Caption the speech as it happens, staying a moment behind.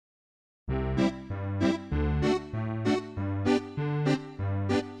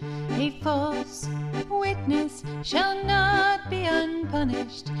A false witness shall not be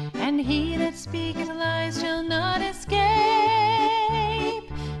unpunished, and he that speaketh lies shall not escape.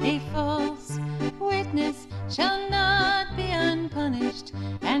 A false witness shall not be unpunished,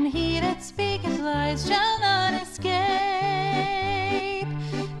 and he that speaketh lies shall not escape.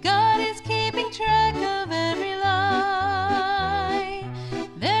 God is keeping track of every lie.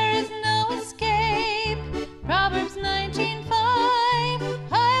 There is no escape. Proverbs 19:5.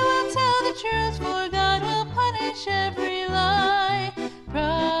 I will tell the truth, for God will punish every lie.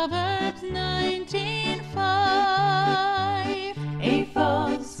 Proverbs 19:5. A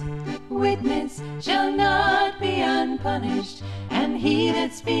false witness shall not be unpunished, and he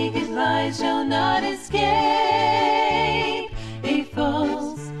that speaketh lies shall not escape. A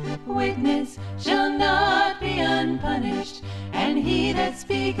false witness shall not be unpunished, and he that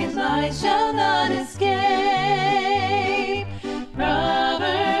speaketh lies shall not escape.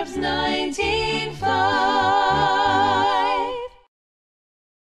 Proverbs 19:5.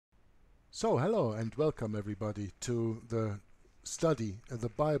 So, hello and welcome everybody to the study, the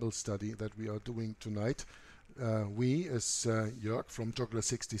Bible study that we are doing tonight. We is Jörg from Juggler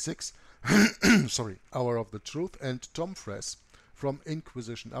 66, sorry, Hour of the Truth, and Tom Friess from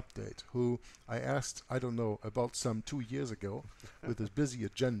Inquisition Update, who I asked, I don't know, about some 2 years ago with his busy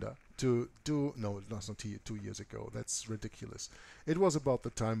agenda to do, no, it was not 2 years ago, that's ridiculous. It was about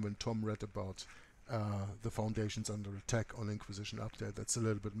the time when Tom read about the Foundations Under Attack on Inquisition Update. That's a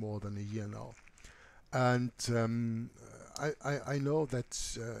little bit more than a year now. And I know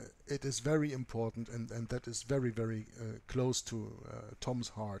that it is very important and that is very, very close to Tom's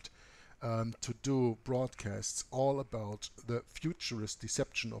heart to do broadcasts all about the futurist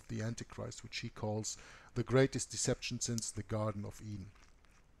deception of the Antichrist, which he calls the greatest deception since the Garden of Eden.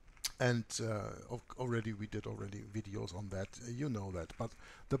 And we did videos on that, you know that. But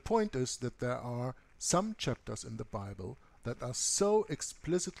the point is that there are some chapters in the Bible that are so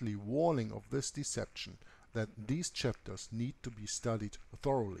explicitly warning of this deception that these chapters need to be studied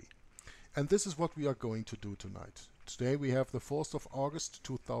thoroughly. And this is what we are going to do tonight. Today we have the 4th of August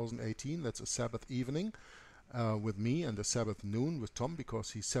 2018, that's a Sabbath evening with me, and a Sabbath noon with Tom,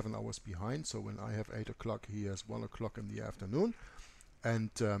 because he's 7 hours behind, so when I have 8 o'clock he has 1 o'clock in the afternoon.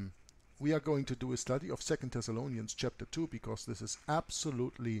 And we are going to do a study of 2 Thessalonians chapter 2, because this is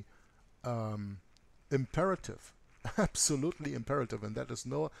absolutely imperative, absolutely imperative, and that is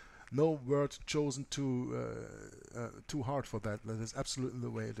no word chosen too hard for that. That is absolutely the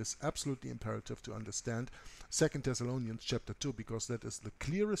way. It is absolutely imperative to understand 2 Thessalonians chapter 2, because that is the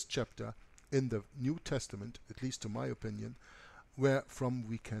clearest chapter in the New Testament, at least to my opinion, where from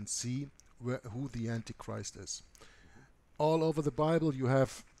we can see who the Antichrist is. All over the Bible you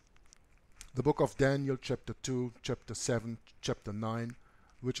have the book of Daniel chapter 2, chapter 7, chapter 9,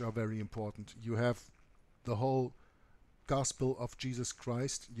 which are very important. You have the whole Gospel of Jesus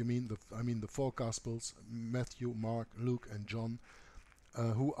Christ. I mean the four Gospels, Matthew, Mark, Luke and John,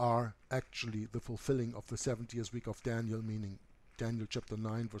 who are actually the fulfilling of the 70th week of Daniel, meaning Daniel chapter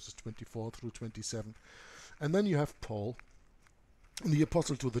 9 verses 24 through 27. And then you have Paul, the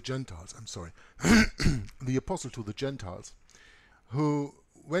apostle to the Gentiles, the apostle to the Gentiles, who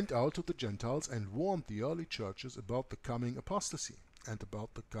went out to the Gentiles and warned the early churches about the coming apostasy and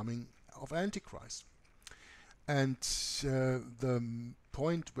about the coming of Antichrist. And the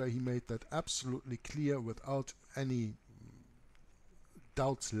point where he made that absolutely clear without any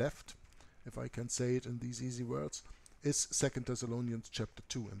doubts left, if I can say it in these easy words, is 2 Thessalonians chapter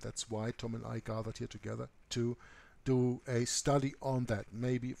 2. And that's why Tom and I gathered here together to do a study on that,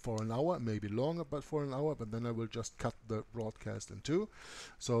 maybe for an hour, maybe longer, but for an hour. But then I will just cut the broadcast in two,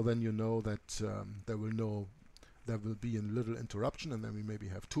 so then you know that there will be a little interruption, and then we maybe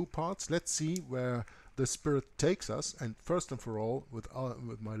have two parts. Let's see where the Spirit takes us. And first and for all, with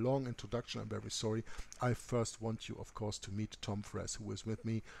my long introduction, I'm very sorry. I first want you, of course, to meet Tom Friess, who is with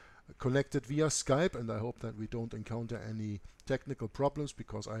me, connected via Skype, and I hope that we don't encounter any technical problems,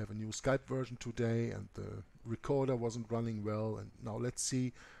 because I have a new Skype version today and the recorder wasn't running well. And now let's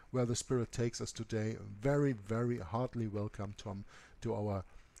see where the Spirit takes us today. Very, very heartily welcome, Tom, to our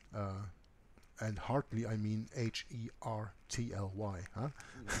and heartily I mean H-E-R-T-L-Y, huh?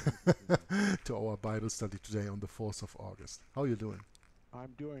 to our Bible study today on the 4th of August. How are you doing?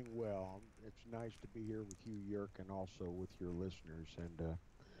 I'm doing well. It's nice to be here with you, Jörg, and also with your listeners, and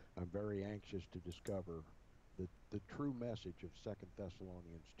I'm very anxious to discover the true message of 2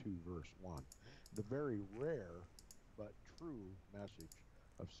 Thessalonians 2 verse 1, the very rare but true message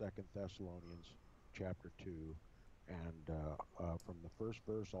of 2 Thessalonians chapter 2, and from the first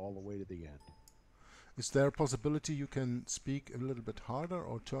verse all the way to the end. Is there a possibility you can speak a little bit harder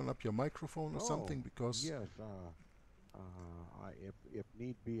or turn up your microphone or something? Because yes, if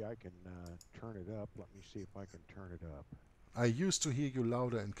need be, I can turn it up. Let me see if I can turn it up. I used to hear you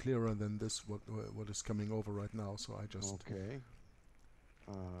louder and clearer than this, what is coming over right now, so I just... Okay.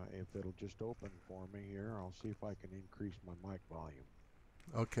 If it'll just open for me here, I'll see if I can increase my mic volume.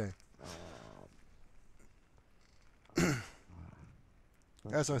 Okay.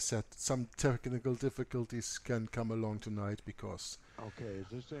 As I said, some technical difficulties can come along tonight because... Okay, is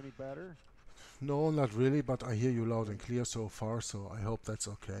this any better? No, not really, but I hear you loud and clear so far, so I hope that's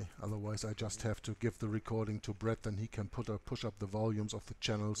okay. Otherwise, I just have to give the recording to Brett, and he can push up the volumes of the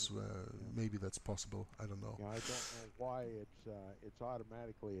channels. Maybe that's possible. I don't know. Yeah, I don't know why it's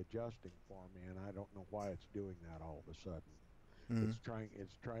automatically adjusting for me, and I don't know why it's doing that all of a sudden. It's trying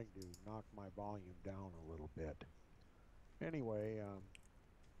to knock my volume down a little bit. Anyway,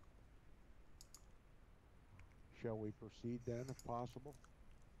 shall we proceed then, if possible?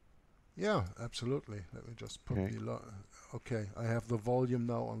 Yeah, absolutely. Let me just put okay, I have the volume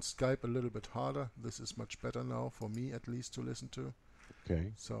now on Skype a little bit harder. This is much better now for me, at least, to listen to.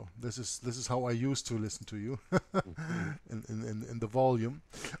 Okay. So this is how I used to listen to you in the volume.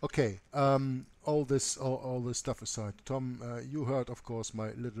 Okay. All this stuff aside, Tom, you heard, of course,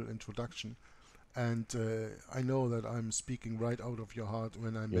 my little introduction, and I know that I'm speaking right out of your heart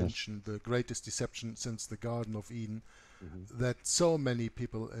when I mention the greatest deception since the Garden of Eden. That so many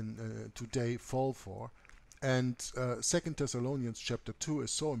people in today fall for. And 2 Thessalonians chapter 2 is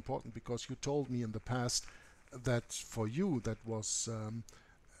so important because you told me in the past that for you that was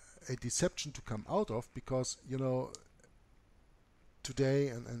a deception to come out of, because, you know, today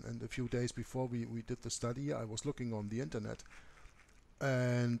and a few days before we did the study, I was looking on the internet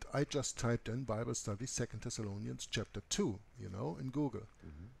and I just typed in Bible study 2 Thessalonians chapter 2, you know, in Google.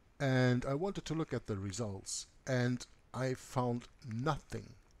 And I wanted to look at the results, and I found nothing,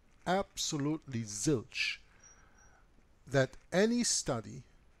 absolutely zilch, that any study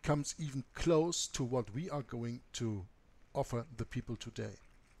comes even close to what we are going to offer the people today.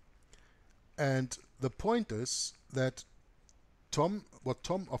 And the point is that what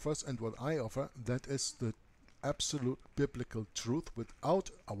Tom offers and what I offer, that is the absolute biblical truth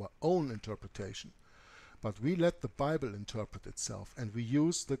without our own interpretation. But we let the Bible interpret itself, and we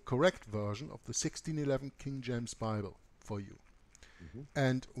use the correct version of the 1611 King James Bible for you.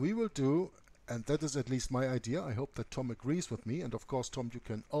 And we will do, and that is at least my idea, I hope that Tom agrees with me, and of course, Tom, you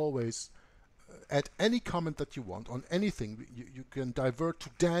can always add any comment that you want on anything. You can divert to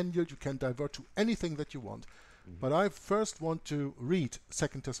Daniel, you can divert to anything that you want. But I first want to read 2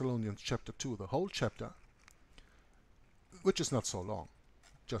 Thessalonians chapter 2, the whole chapter, which is not so long,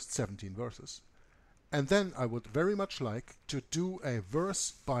 just 17 verses. And then I would very much like to do a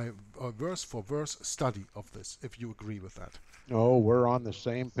verse for verse study of this, if you agree with that. Oh, we're on the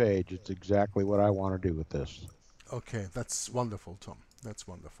same page. It's exactly what I want to do with this. Okay, that's wonderful, Tom. That's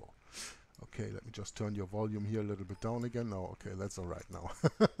wonderful. Okay, let me just turn your volume here a little bit down again. No, okay, that's all right now.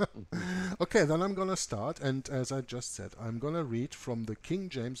 Okay, then I'm going to start, and as I just said, I'm going to read from the King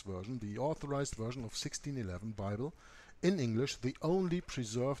James Version, the authorized version of 1611 Bible, in English, the only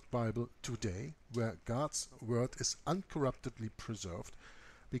preserved Bible today, where God's word is uncorruptedly preserved,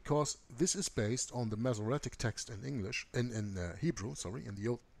 because this is based on the Masoretic text in English, in Hebrew, sorry, in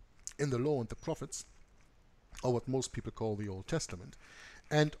the Law and the Prophets, or what most people call the Old Testament,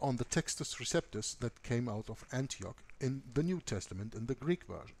 and on the Textus Receptus that came out of Antioch in the New Testament in the Greek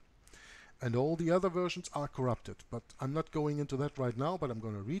version. And all the other versions are corrupted, but I'm not going into that right now, but I'm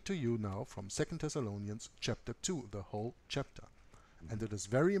going to read to you now from 2 Thessalonians chapter 2, the whole chapter. And it is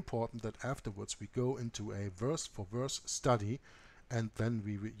very important that afterwards we go into a verse-for-verse study, and then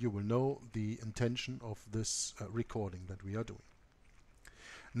you will know the intention of this recording that we are doing.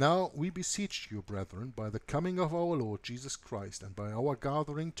 Now we beseech you, brethren, by the coming of our Lord Jesus Christ, and by our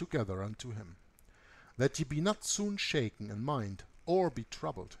gathering together unto him, that ye be not soon shaken in mind, or be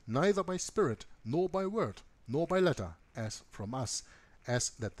troubled, neither by spirit, nor by word, nor by letter, as from us, as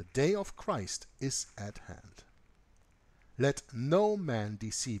that the day of Christ is at hand. Let no man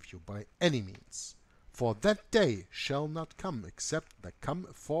deceive you by any means, for that day shall not come, except there come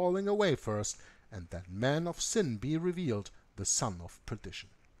a falling away first, and that man of sin be revealed, the son of perdition,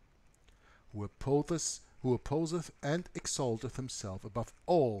 who opposeth and exalteth himself above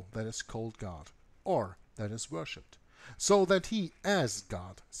all that is called God, or that is worshipped, so that he, as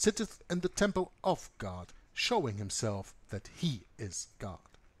God, sitteth in the temple of God, showing himself that he is God.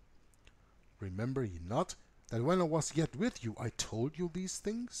 Remember ye not that when I was yet with you I told you these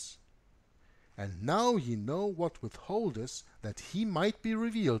things? And now ye know what withholdeth, that he might be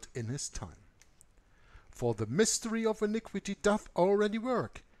revealed in his time. For the mystery of iniquity doth already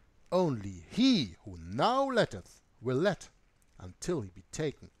work. Only he who now letteth will let, until he be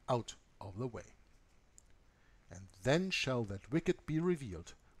taken out of the way. And then shall that wicked be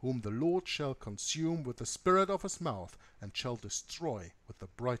revealed, whom the Lord shall consume with the spirit of his mouth, and shall destroy with the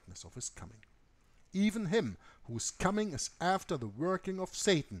brightness of his coming. Even him whose coming is after the working of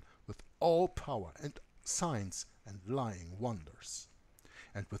Satan, with all power and signs and lying wonders,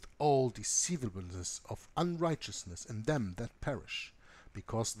 and with all deceivableness of unrighteousness in them that perish,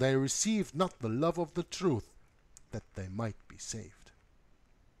 because they received not the love of the truth, that they might be saved.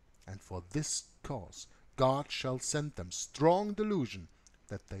 And for this cause God shall send them strong delusion,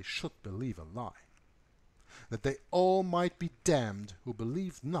 that they should believe a lie, that they all might be damned who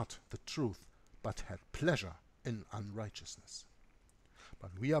believed not the truth, but had pleasure in unrighteousness.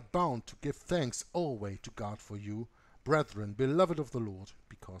 But we are bound to give thanks always to God for you, brethren, beloved of the Lord,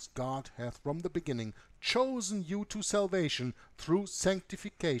 because God hath from the beginning chosen you to salvation through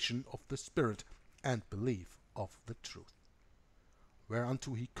sanctification of the Spirit and belief of the truth,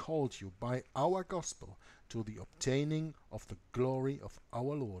 whereunto he called you by our gospel to the obtaining of the glory of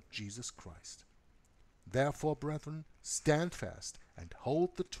our Lord Jesus Christ. Therefore, brethren, stand fast, and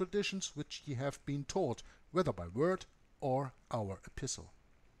hold the traditions which ye have been taught, whether by word or our epistle.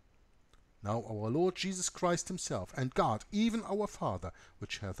 Now our Lord Jesus Christ himself, and God, even our Father,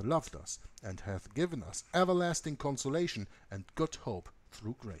 which hath loved us, and hath given us everlasting consolation and good hope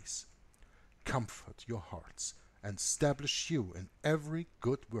through grace, comfort your hearts, and establish you in every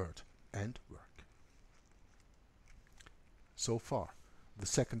good word and work. So far, the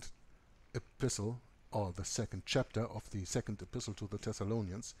second epistle, or the second chapter of the second epistle to the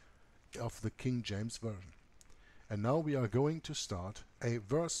Thessalonians of the King James Version. And now we are going to start a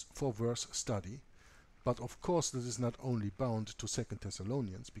verse-for-verse study, but of course this is not only bound to 2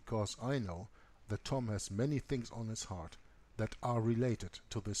 Thessalonians, because I know that Tom has many things on his heart that are related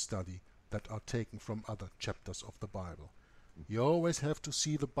to this study, that are taken from other chapters of the Bible. You always have to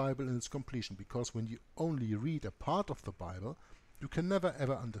see the Bible in its completion, because when you only read a part of the Bible, you can never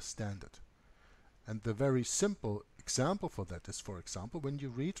ever understand it. And the very simple example for that is, for example, when you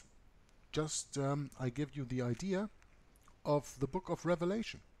read, I give you the idea of the book of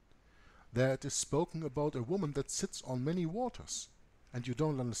Revelation. There it is spoken about a woman that sits on many waters, and you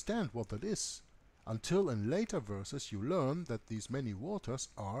don't understand what that is, until in later verses you learn that these many waters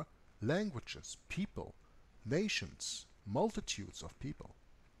are languages, people, nations, multitudes of people.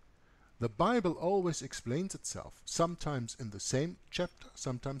 The Bible always explains itself, sometimes in the same chapter,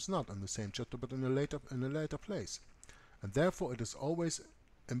 sometimes not in the same chapter, but in a later place. And therefore it is always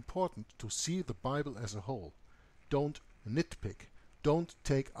important to see the Bible as a whole. Don't nitpick. Don't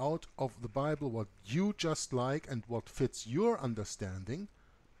take out of the Bible what you just like and what fits your understanding,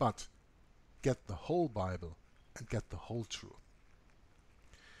 but get the whole Bible and get the whole truth.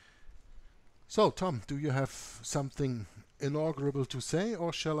 So, Tom, do you have something inaugurable to say,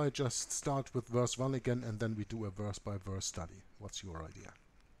 or shall I just start with verse 1 again and then we do a verse-by-verse study? What's your idea?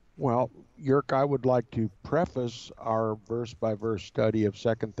 Well, Jörg, I would like to preface our verse-by-verse study of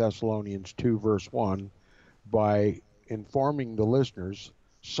 2 Thessalonians 2, verse 1, by informing the listeners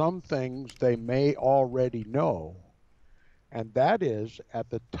some things they may already know, and that is, at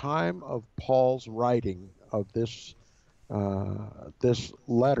the time of Paul's writing of this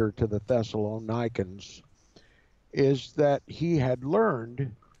letter to the Thessalonians, is that he had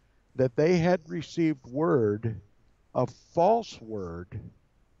learned that they had received word, a false word,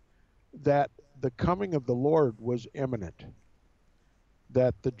 that the coming of the Lord was imminent,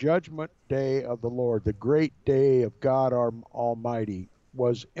 that the judgment day of the Lord, the great day of God our Almighty,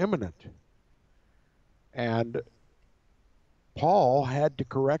 was imminent. And Paul had to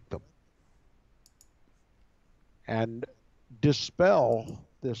correct them and dispel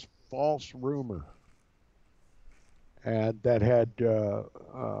this false rumor, and that had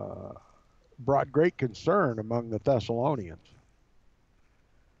brought great concern among the Thessalonians.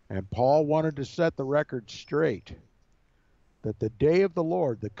 And Paul wanted to set the record straight that the day of the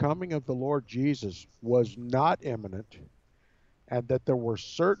Lord, the coming of the Lord Jesus, was not imminent, and that there were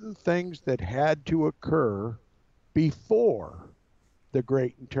certain things that had to occur before the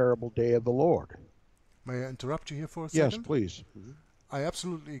great and terrible day of the Lord. May I interrupt you here for a Yes, second? please. I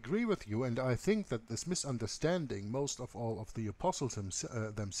absolutely agree with you, and I think that this misunderstanding, most of all of the apostles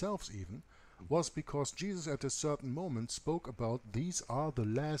themselves even, was because Jesus at a certain moment spoke about these are the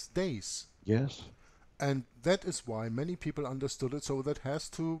last days. Yes. And that is why many people understood it, so that has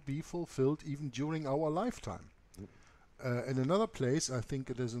to be fulfilled even during our lifetime. In another place, I think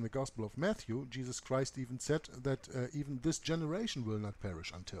it is in the Gospel of Matthew, Jesus Christ even said that even this generation will not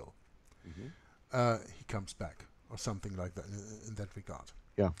perish until. he comes back, or something like that in that regard.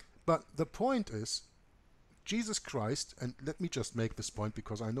 Yeah. But the point is, Jesus Christ, and let me just make this point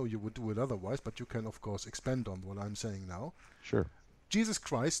because I know you would do it otherwise, but you can of course expand on what I'm saying now. Sure. Jesus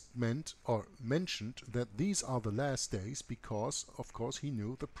Christ meant or mentioned that these are the last days because, of course, he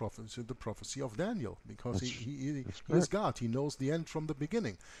knew the prophecy of Daniel, because he is God. He knows the end from the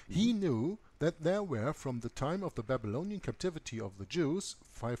beginning. Mm-hmm. He knew that there were, from the time of the Babylonian captivity of the Jews,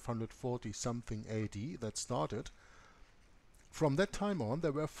 540 something AD, that started. From that time on,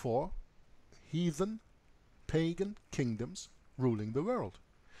 there were 4 heathen, pagan kingdoms ruling the world.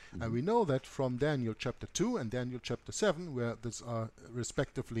 Mm-hmm. And we know that from Daniel chapter 2 and Daniel chapter 7, where these are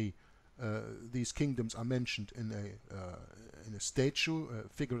respectively these kingdoms are mentioned in a statue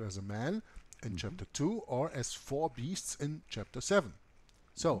figured as a man in chapter 2, or as 4 beasts in chapter 7.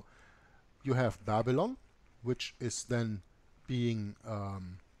 So you have Babylon, which is then being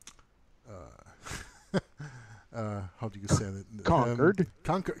how do you say that? Conquered.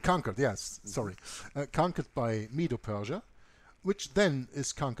 Conquered, yes, sorry. Conquered by Medo-Persia, which then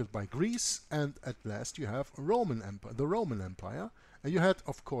is conquered by Greece, and at last you have the Roman Empire. And you had,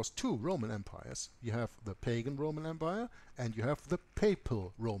 of course, 2 Roman empires. You have the pagan Roman Empire, and you have the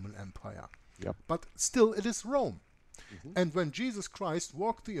papal Roman Empire. Yep. But still, it is Rome. Mm-hmm. And when Jesus Christ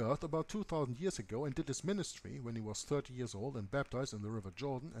walked the earth about 2,000 years ago and did his ministry, when he was 30 years old and baptized in the River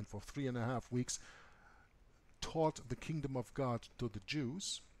Jordan, and for 3.5 weeks taught the kingdom of God to the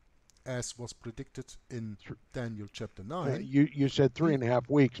Jews, as was predicted in Daniel chapter 9. You said 3.5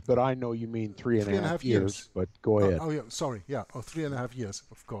 weeks, but I know you mean 3.5 years. But go ahead. Yeah, sorry. Yeah, 3.5 years,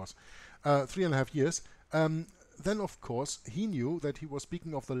 of course. 3.5 years. Then, of course, he knew that he was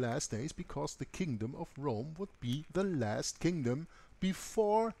speaking of the last days, because the kingdom of Rome would be the last kingdom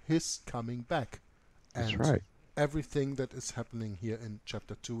before his coming back. That's right. Everything that is happening here in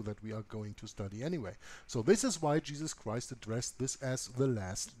chapter 2 that we are going to study anyway. So this is why Jesus Christ addressed this as the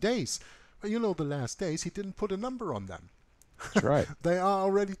last days. Well, you know, the last days, he didn't put a number on them. That's right. They are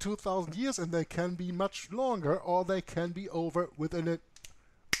already 2,000 years, and they can be much longer, or they can be over within a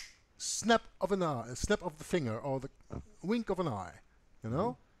snap of an eye, a snap of the finger, or the wink of an eye, you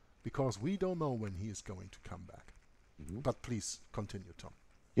know, because we don't know when he is going to come back. But please continue, Tom.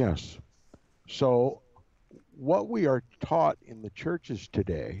 Yes. So what we are taught in the churches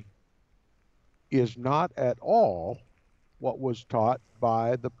today is not at all what was taught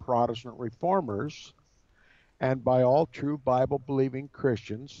by the Protestant reformers and by all true Bible-believing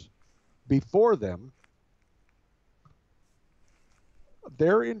Christians before them.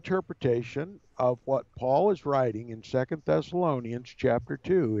 Their interpretation of what Paul is writing in 2 Thessalonians chapter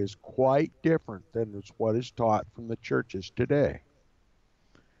 2 is quite different than what is taught from the churches today.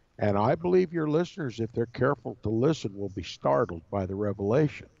 And I believe your listeners, if they're careful to listen, will be startled by the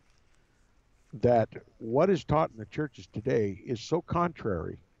revelation that what is taught in the churches today is so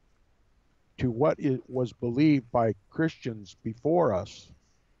contrary to what was believed by Christians before us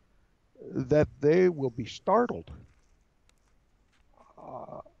that they will be startled.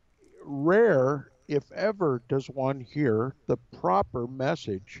 Rare, if ever, does one hear the proper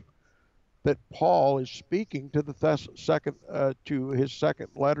message that Paul is speaking to the to his second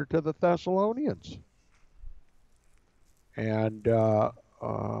letter to the Thessalonians. And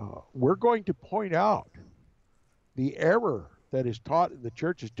we're going to point out the error that is taught in the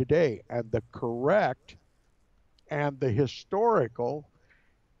churches today, and the correct and the historical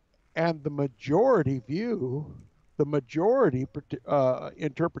and the majority view, the majority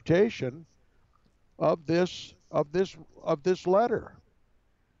interpretation of this letter.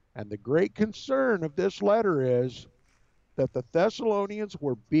 And the great concern of this letter is that the Thessalonians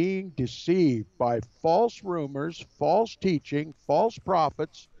were being deceived by false rumors, false teaching, false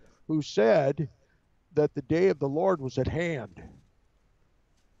prophets who said that the day of the Lord was at hand.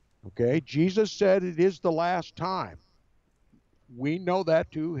 Okay, Jesus said it is the last time. We know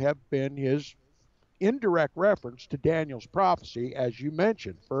that to have been his indirect reference to Daniel's prophecy, as you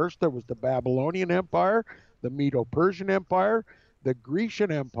mentioned. First, there was the Babylonian Empire, the Medo-Persian Empire, the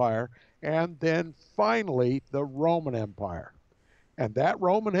Grecian Empire, and then finally the Roman Empire. And that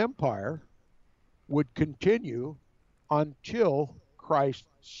Roman Empire would continue until Christ's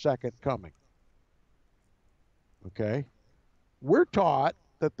second coming. Okay? We're taught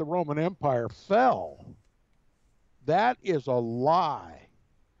that the Roman Empire fell. That is a lie.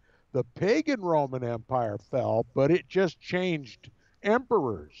 The pagan Roman Empire fell, but it just changed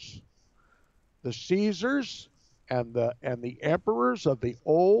emperors. The Caesars and the emperors of the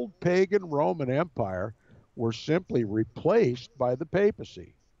old pagan Roman Empire were simply replaced by the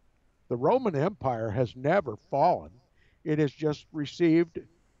papacy. The Roman Empire has never fallen. It has just received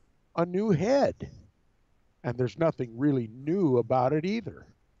a new head. And there's nothing really new about it either.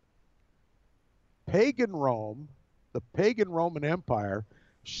 Pagan Rome, the pagan Roman Empire,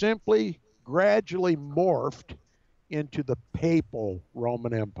 simply gradually morphed into the papal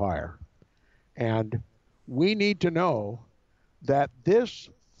Roman Empire. And we need to know that this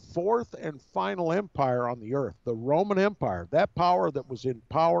fourth and final empire on the earth, the Roman Empire, that power that was in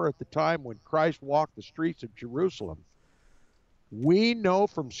power at the time when Christ walked the streets of Jerusalem, we know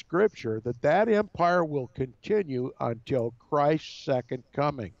from Scripture that that empire will continue until Christ's second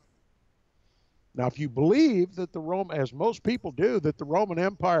coming. Now, if you believe that as most people do, that the Roman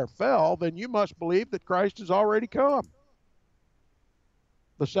Empire fell, then you must believe that Christ has already come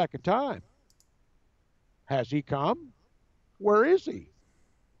the second time. Has he come? Where is he?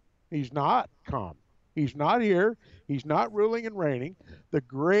 He's not come. He's not here. He's not ruling and reigning. The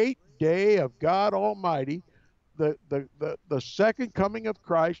great day of God Almighty, the second coming of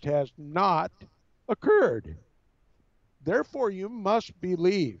Christ, has not occurred. Therefore, you must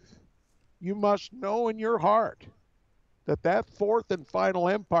believe. You must know in your heart that that fourth and final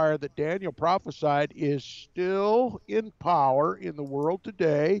empire that Daniel prophesied is still in power in the world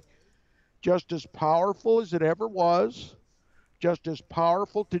today, just as powerful as it ever was, just as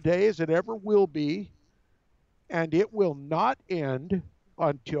powerful today as it ever will be, and it will not end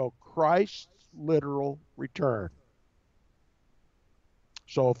until Christ's literal return.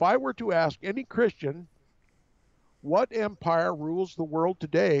 So if I were to ask any Christian, what empire rules the world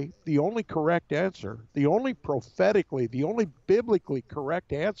today? The only correct answer, the only prophetically, the only biblically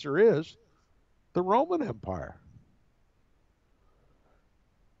correct answer is the Roman Empire.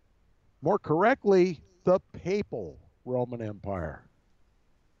 More correctly, the papal Roman Empire.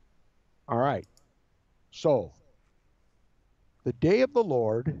 All right. So, the day of the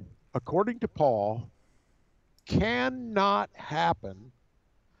Lord, according to Paul, cannot happen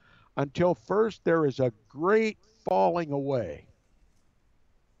until first there is a great falling away.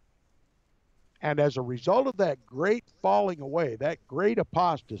 And as a result of that great falling away, that great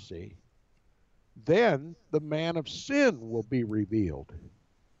apostasy, then the man of sin will be revealed.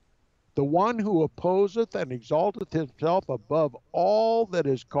 The one who opposeth and exalteth himself above all that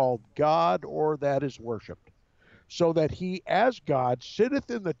is called God or that is worshipped, so that he as God sitteth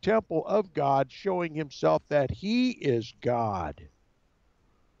in the temple of God, showing himself that he is God.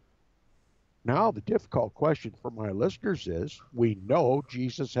 Now, the difficult question for my listeners is, we know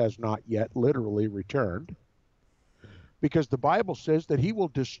Jesus has not yet literally returned, because the Bible says that he will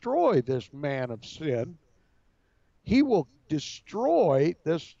destroy this man of sin. He will destroy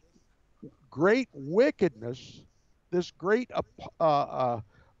this great wickedness, this great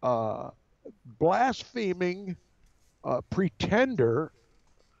blaspheming pretender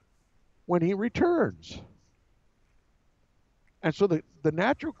when he returns. And so the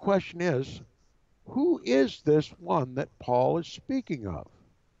natural question is, who is this one that Paul is speaking of?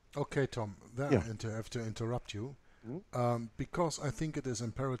 Okay, Tom, I have to interrupt you, because I think it is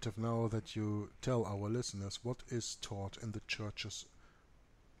imperative now that you tell our listeners what is taught in the churches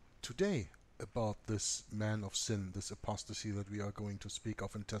today about this man of sin, this apostasy that we are going to speak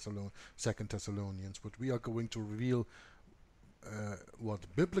of in 2 Thessalonians. What we are going to reveal, what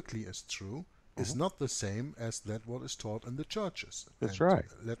biblically is true, is not the same as that what is taught in the churches. That's right.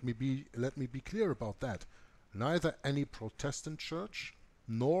 Let me be clear about that. Neither any Protestant church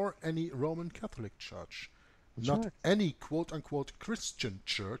nor any Roman Catholic church, any quote unquote Christian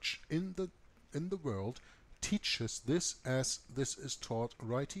church in the world teaches this as this is taught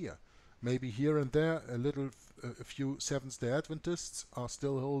right here. Maybe here and there a few Seventh-day Adventists are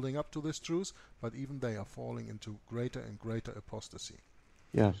still holding up to this truth, but even they are falling into greater and greater apostasy.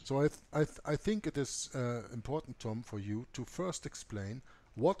 Yes. So I think it is important, Tom, for you to first explain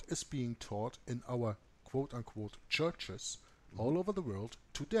what is being taught in our quote-unquote churches all over the world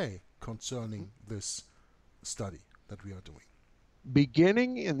today concerning this study that we are doing.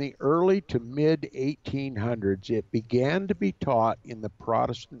 Beginning in the early to mid 1800s, it began to be taught in the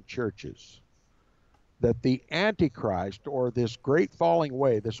Protestant churches that the Antichrist, or this great falling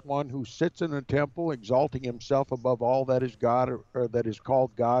away, this one who sits in a temple exalting himself above all that is God, or that is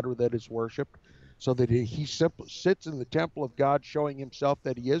called God, or that is worshipped, so that he simply sits in the temple of God showing himself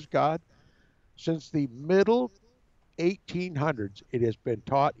that he is God. Since the middle 1800s, it has been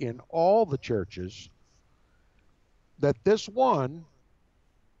taught in all the churches that this one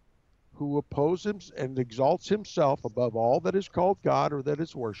who opposes and exalts himself above all that is called God or that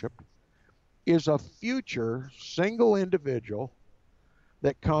is worshipped is a future single individual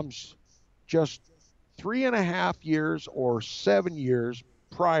that comes just 3.5 years or 7 years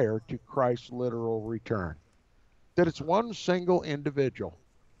prior to Christ's literal return. That it's one single individual.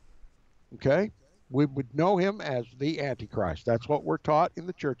 Okay? We would know him as the Antichrist. That's what we're taught in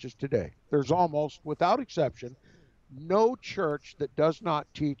the churches today. There's almost, without exception, no church that does not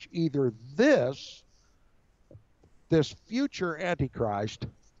teach either this future Antichrist,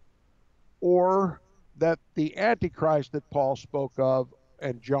 or that the Antichrist that Paul spoke of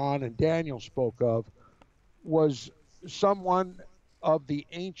and John and Daniel spoke of was someone of the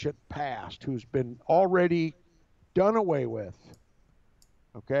ancient past who's been already done away with.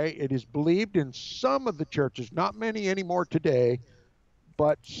 Okay? It is believed in some of the churches, not many anymore today,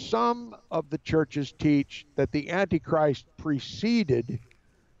 but some of the churches teach that the Antichrist preceded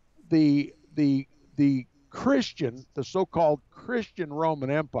the Christian, the so-called Christian Roman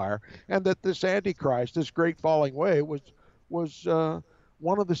Empire, and that this Antichrist, this great falling away, was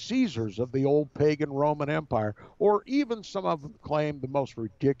one of the Caesars of the old pagan Roman Empire. Or even some of them claim the most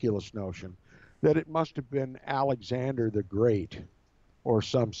ridiculous notion that it must have been Alexander the Great or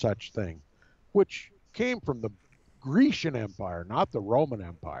some such thing, which came from the Grecian Empire, not the Roman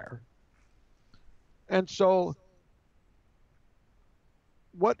Empire. And so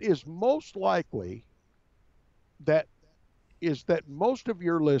what is most likely that is that most of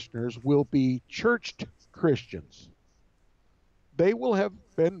your listeners will be churched Christians. They will have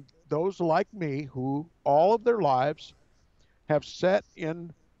been those like me who all of their lives have sat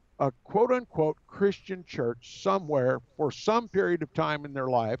in a quote-unquote Christian church somewhere for some period of time in their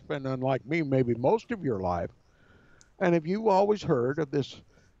life, and unlike me, maybe most of your life. And have you always heard of this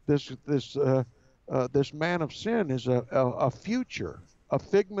man of sin is a future, a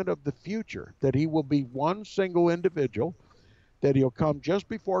figment of the future, that he will be one single individual, that he'll come just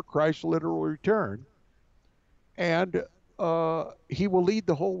before Christ's literal return, and he will lead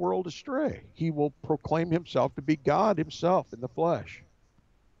the whole world astray. He will proclaim himself to be God himself in the flesh,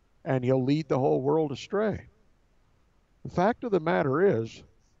 and he'll lead the whole world astray. The fact of the matter is,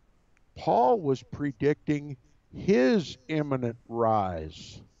 Paul was predicting his imminent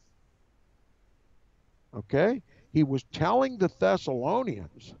rise. Okay? He was telling the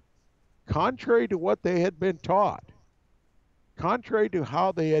Thessalonians, contrary to what they had been taught, contrary to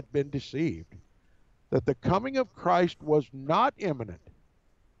how they had been deceived, that the coming of Christ was not imminent,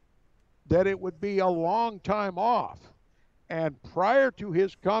 that it would be a long time off, and prior to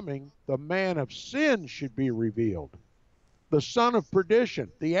his coming, the man of sin should be revealed, the son of perdition,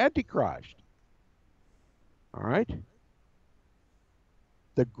 the Antichrist. All right?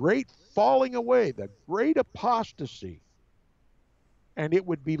 The great falling away, the great apostasy, and it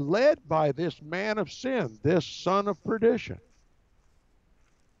would be led by this man of sin, this son of perdition.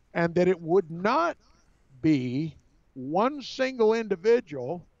 And that it would not be one single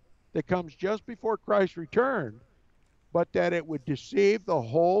individual that comes just before Christ's return, but that it would deceive the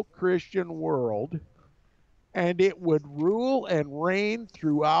whole Christian world, and it would rule and reign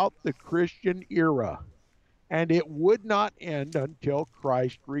throughout the Christian era. And it would not end until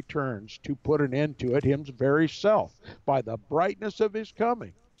Christ returns to put an end to it, his very self, by the brightness of his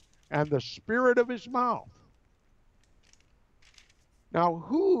coming and the spirit of his mouth. Now,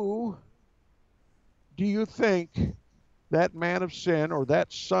 who do you think that man of sin or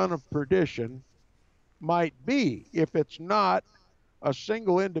that son of perdition might be, if it's not a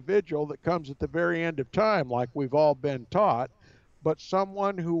single individual that comes at the very end of time, like we've all been taught, but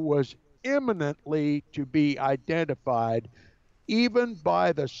someone who was imminently to be identified even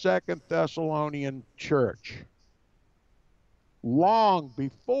by the Second Thessalonian church, long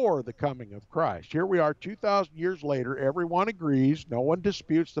before the coming of Christ? Here we are 2,000 years later. Everyone agrees, no one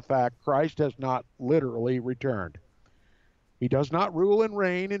disputes the fact, Christ has not literally returned. He does not rule and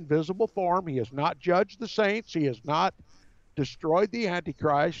reign in visible form. He has not judged the saints. He has not destroyed the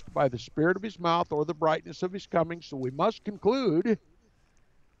Antichrist by the spirit of his mouth or the brightness of his coming. So we must conclude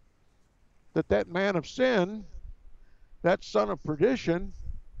that that man of sin, that son of perdition,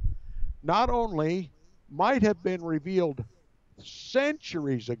 not only might have been revealed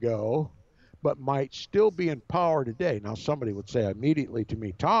centuries ago, but might still be in power today. Now, somebody would say immediately to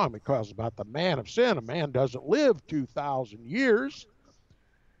me, Tom, it calls about the man of sin. A man doesn't live 2,000 years.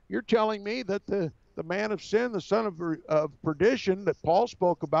 You're telling me that the man of sin, the son of perdition that Paul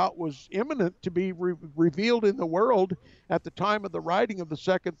spoke about, was imminent to be revealed in the world at the time of the writing of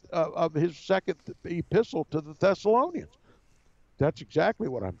his second epistle to the Thessalonians. That's exactly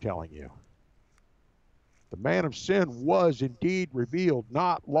what I'm telling you. The man of sin was indeed revealed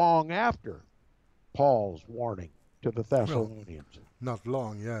not long after Paul's warning to the Thessalonians. Well, not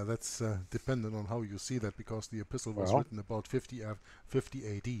long, yeah. That's dependent on how you see that, because the epistle was written about 50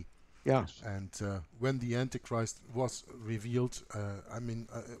 AD. Yes. And when the Antichrist was revealed,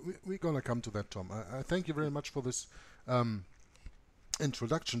 we're going to come to that, Tom. I thank you very much for this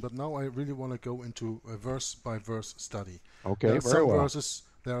introduction, but now I really want to go into a verse-by-verse study. Okay, very well.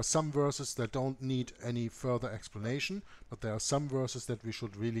 There are some verses that don't need any further explanation, but there are some verses that we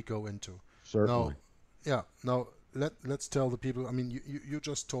should really go into. Certainly. Now let's tell the people. I mean, you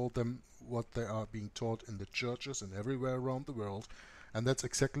just told them what they are being taught in the churches and everywhere around the world, and that's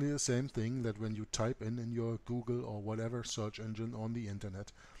exactly the same thing that when you type in your Google or whatever search engine on the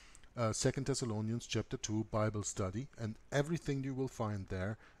internet, 2 Thessalonians chapter 2 Bible study, and everything you will find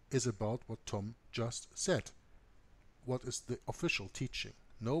there is about what Tom just said. What is the official teaching?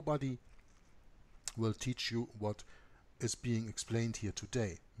 Nobody will teach you what is being explained here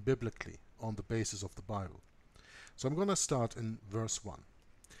today, biblically, on the basis of the Bible. So I'm going to start in verse 1.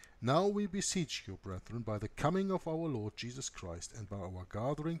 Now we beseech you, brethren, by the coming of our Lord Jesus Christ, and by our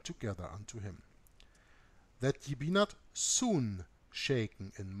gathering together unto him, that ye be not soon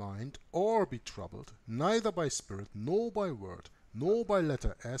shaken in mind, or be troubled, neither by spirit, nor by word, nor by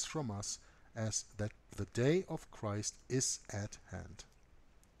letter, as from us, as that the day of Christ is at hand.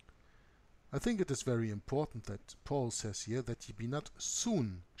 I think it is very important that Paul says here that ye be not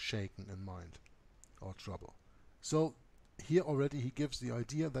soon shaken in mind or trouble. So here already he gives the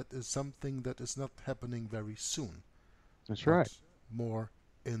idea that is something that is not happening very soon. That's right. More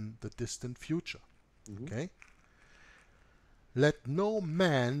in the distant future. Mm-hmm. Okay? Let no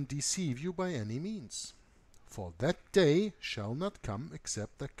man deceive you by any means. For that day shall not come,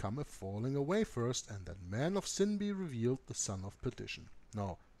 except there come a falling away first, and that man of sin be revealed, the son of perdition.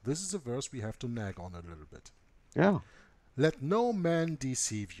 Now, this is a verse we have to nag on a little bit. Yeah. Let no man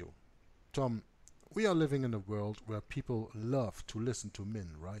deceive you. Tom, we are living in a world where people love to listen to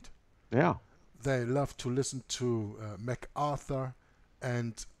men, right? Yeah. They love to listen to MacArthur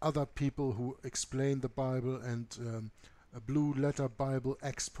and other people who explain the Bible, and blue letter Bible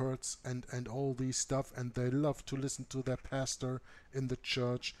experts and all these stuff, and they love to listen to their pastor in the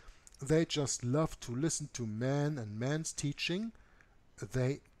church. They just love to listen to man and man's teaching.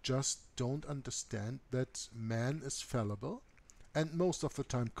 They just don't understand that man is fallible and most of the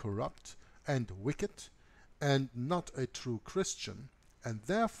time corrupt and wicked and not a true Christian, and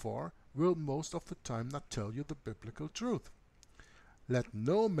therefore will most of the time not tell you the biblical truth. Let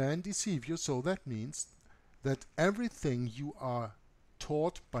no man deceive you. So that means that everything you are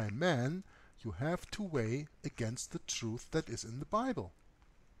taught by man, you have to weigh against the truth that is in the Bible.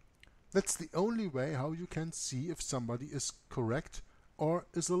 That's the only way how you can see if somebody is correct or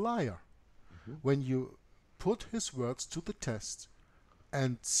is a liar. Mm-hmm. When you put his words to the test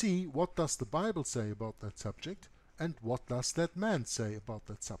and see what does the Bible say about that subject and what does that man say about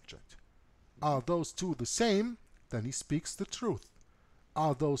that subject. Are those two the same? Then he speaks the truth.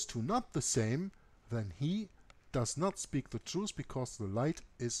 Are those two not the same? Then he does not speak the truth, because the light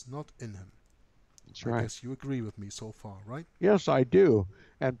is not in him. That's right. I guess you agree with me so far, right? Yes, I do.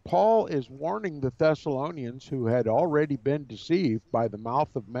 And Paul is warning the Thessalonians, who had already been deceived by the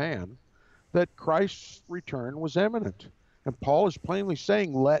mouth of man, that Christ's return was imminent. And Paul is plainly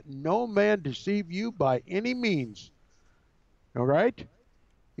saying, let no man deceive you by any means. All right?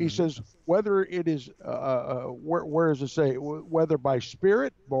 He says, whether it is, where does it say? Whether by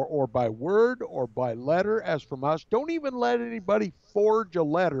spirit or by word or by letter as from us. Don't even let anybody forge a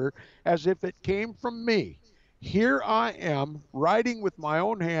letter as if it came from me. Here I am, writing with my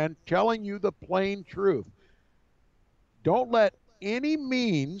own hand, telling you the plain truth. Don't let any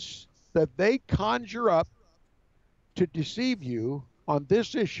means that they conjure up to deceive you on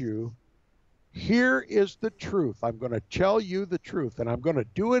this issue. Here is the truth. I'm going to tell you the truth, and I'm going to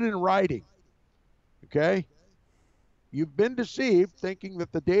do it in writing. Okay? You've been deceived thinking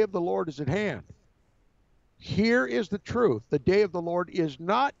that the day of the Lord is at hand. Here is the truth. The day of the Lord is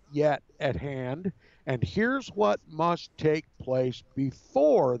not yet at hand, and here's what must take place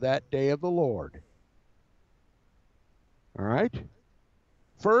before that day of the Lord. All right?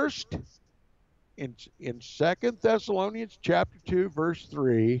 First, in 2 Thessalonians chapter 2, verse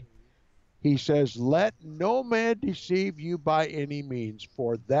 3, he says, let no man deceive you by any means,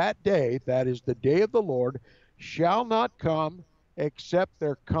 for that day, that is the day of the Lord, shall not come except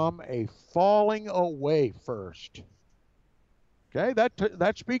there come a falling away first. Okay,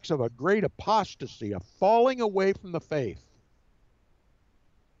 that speaks of a great apostasy, a falling away from the faith.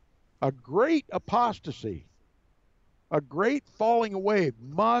 A great apostasy, a great falling away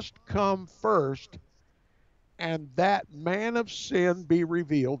must come first, and that man of sin be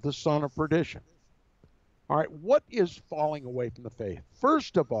revealed, the son of perdition. All right, what is falling away from the faith?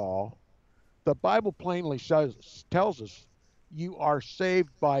 First of all, the Bible plainly tells us you are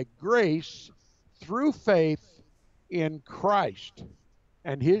saved by grace through faith in Christ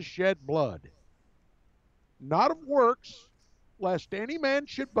and his shed blood. Not of works, lest any man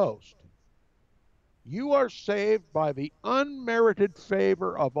should boast. You are saved by the unmerited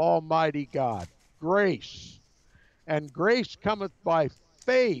favor of Almighty God. Grace. And grace cometh by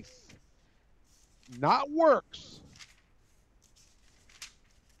faith, not works.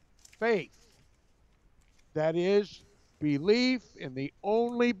 Faith. That is, belief in the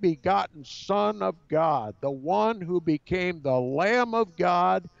only begotten Son of God, the one who became the Lamb of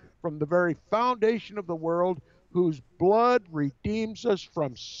God from the very foundation of the world, whose blood redeems us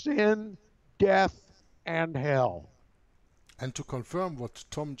from sin, death, and hell. And to confirm what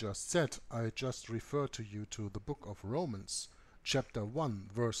Tom just said, I just refer to you to the book of Romans, chapter 1,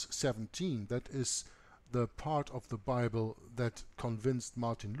 verse 17. That is the part of the Bible that convinced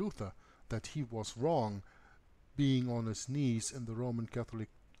Martin Luther that he was wrong, being on his knees in the Roman Catholic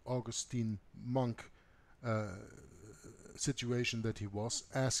Augustine monk situation that he was,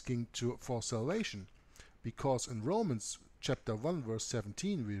 asking for salvation. Because in Romans chapter 1 verse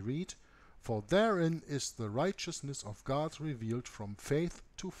 17 we read, "For therein is the righteousness of God revealed from faith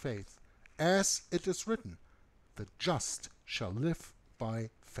to faith, as it is written, the just shall live by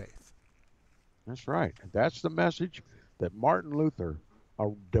faith." That's right. And that's the message that Martin Luther,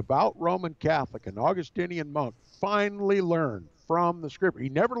 a devout Roman Catholic, an Augustinian monk, finally learned from the Scripture. He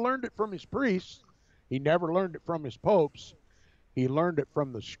never learned it from his priests. He never learned it from his popes. He learned it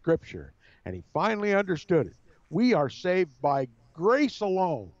from the Scripture. And he finally understood it. We are saved by grace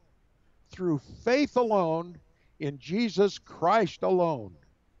alone, through faith alone, in Jesus Christ alone.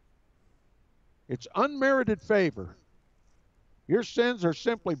 It's unmerited favor. Your sins are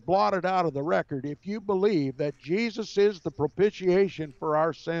simply blotted out of the record if you believe that Jesus is the propitiation for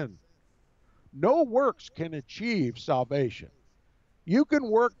our sin. No works can achieve salvation. You can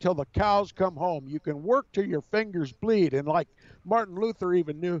work till the cows come home. You can work till your fingers bleed. And like Martin Luther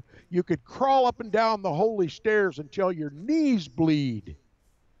even knew, you could crawl up and down the holy stairs until your knees bleed.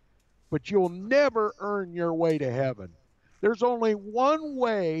 But you'll never earn your way to heaven. There's only one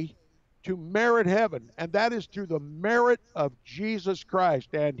way to merit heaven, and that is through the merit of Jesus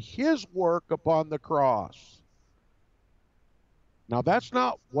Christ and his work upon the cross. Now, that's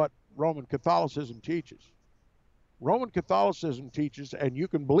not what Roman Catholicism teaches. Roman Catholicism teaches, and you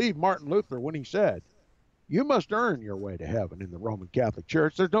can believe Martin Luther when he said, you must earn your way to heaven in the Roman Catholic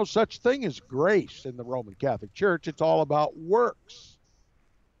Church. There's no such thing as grace in the Roman Catholic Church. It's all about works.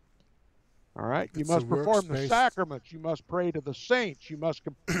 All right? You must perform the sacraments. You must pray to the saints. You must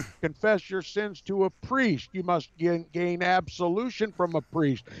confess your sins to a priest. You must gain absolution from a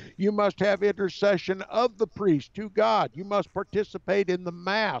priest. You must have intercession of the priest to God. You must participate in the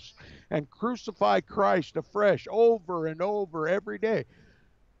Mass and crucify Christ afresh over and over every day.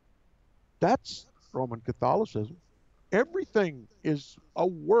 That's Roman Catholicism. Everything is a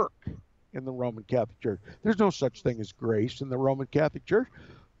work in the Roman Catholic Church. There's no such thing as grace in the Roman Catholic Church.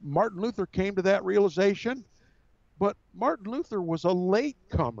 Martin Luther came to that realization, but Martin Luther was a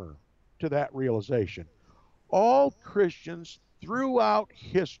latecomer to that realization. All Christians throughout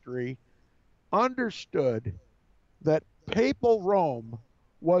history understood that papal Rome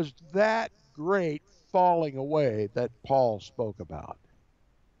was that great falling away that Paul spoke about.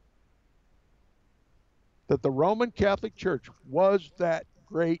 That the Roman Catholic Church was that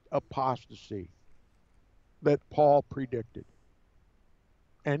great apostasy that Paul predicted.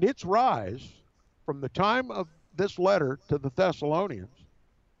 And its rise from the time of this letter to the Thessalonians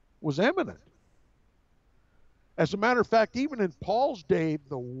was imminent. As a matter of fact, even in Paul's day,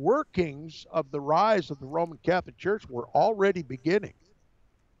 the workings of the rise of the Roman Catholic Church were already beginning.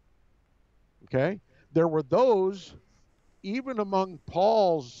 Okay? There were those, even among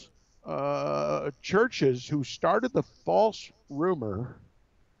Paul's churches, who started the false rumor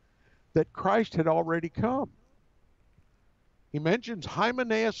that Christ had already come. He mentions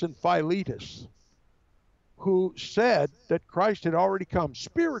Hymenaeus and Philetus, who said that Christ had already come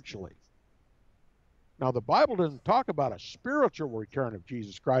spiritually. Now, the Bible doesn't talk about a spiritual return of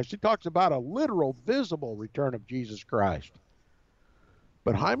Jesus Christ. It talks about a literal, visible return of Jesus Christ.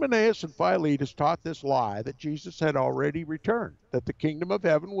 But Hymenaeus and Philetus taught this lie that Jesus had already returned, that the kingdom of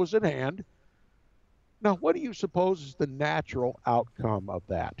heaven was at hand. Now, what do you suppose is the natural outcome of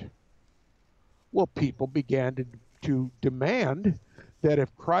that? Well, people began to demand that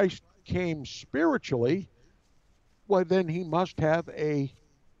if Christ came spiritually, well, then he must have a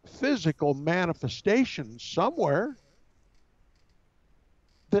physical manifestation somewhere,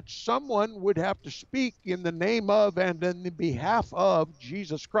 that someone would have to speak in the name of and in the behalf of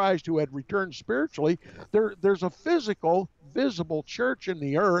Jesus Christ, who had returned spiritually. There's a physical, visible church in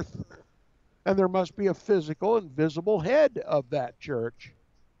the earth, and there must be a physical and visible head of that church,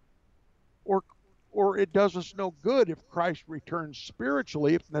 or or it does us no good if Christ returns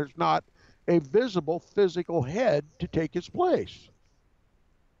spiritually if there's not a visible physical head to take his place.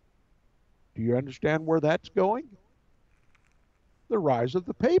 Do you understand where that's going? The rise of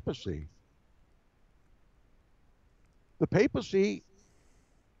the papacy. The papacy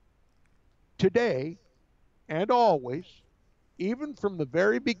today and always, even from the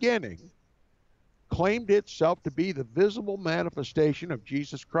very beginning, claimed itself to be the visible manifestation of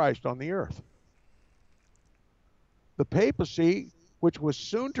Jesus Christ on the earth. The papacy, which was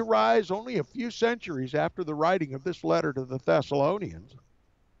soon to rise only a few centuries after the writing of this letter to the Thessalonians,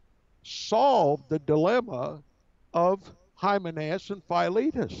 solved the dilemma of Hymenaeus and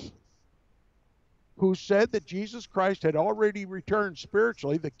Philetus, who said that Jesus Christ had already returned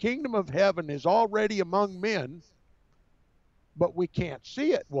spiritually. The kingdom of heaven is already among men, but we can't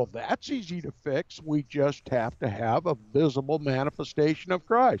see it. Well, that's easy to fix. We just have to have a visible manifestation of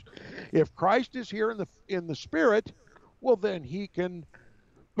Christ. If Christ is here in the spirit, well, then he can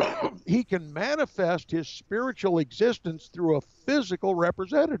he can manifest his spiritual existence through a physical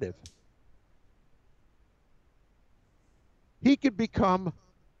representative. He could become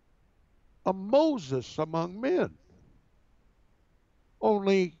a Moses among men,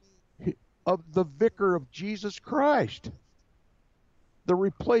 only of the vicar of Jesus Christ, the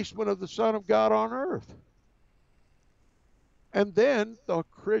replacement of the Son of God on earth. And then the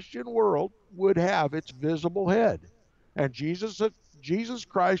Christian world would have its visible head, and Jesus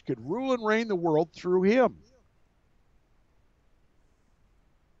Christ could rule and reign the world through him.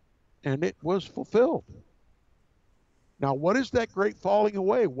 And it was fulfilled. Now, what is that great falling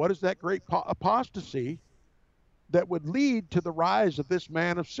away? What is that great apostasy that would lead to the rise of this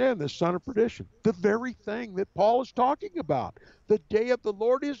man of sin, this son of perdition? The very thing that Paul is talking about. The day of the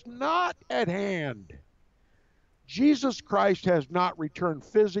Lord is not at hand. Jesus Christ has not returned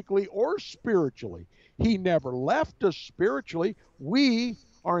physically or spiritually. He never left us spiritually. We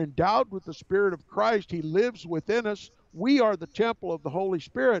are endowed with the Spirit of Christ. He lives within us. We are the temple of the Holy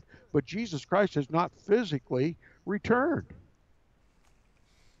Spirit, but Jesus Christ has not physically returned.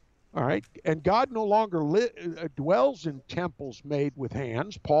 All right, and God no longer dwells in temples made with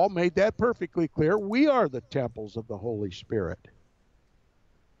hands. Paul made that perfectly clear. We are the temples of the Holy Spirit.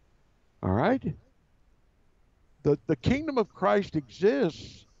 All right? The kingdom of Christ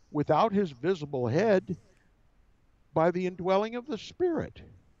exists without his visible head by the indwelling of the Spirit.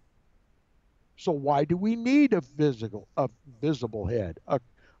 So why do we need a visible head,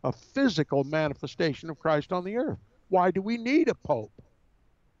 a physical manifestation of Christ on the earth? Why do we need a pope?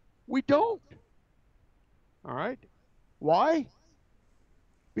 We don't. All right? Why?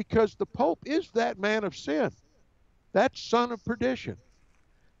 Because the pope is that man of sin, that son of perdition,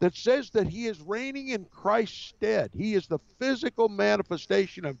 that says that he is reigning in Christ's stead. He is the physical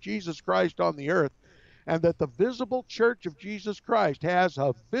manifestation of Jesus Christ on the earth, and that the visible church of Jesus Christ has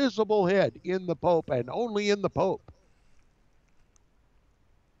a visible head in the Pope and only in the Pope.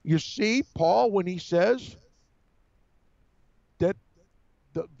 You see, Paul, when he says that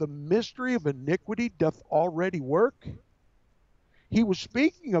the mystery of iniquity doth already work, he was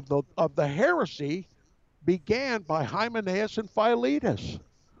speaking of the heresy began by Hymenaeus and Philetus,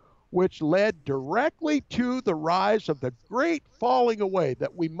 which led directly to the rise of the great falling away,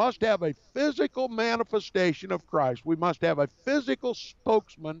 that we must have a physical manifestation of Christ. We must have a physical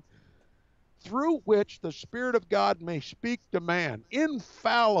spokesman through which the Spirit of God may speak to man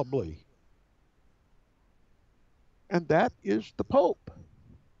infallibly. And that is the Pope.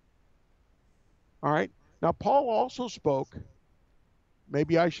 All right. Now, Paul also spoke,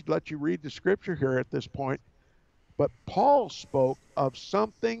 maybe I should let you read the scripture here at this point, but Paul spoke of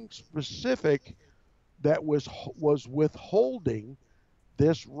something specific that was withholding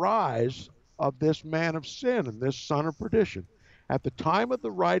this rise of this man of sin and this son of perdition. At the time of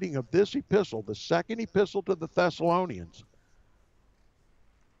the writing of this epistle, the second epistle to the Thessalonians,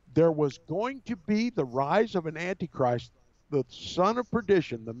 there was going to be the rise of an Antichrist, the son of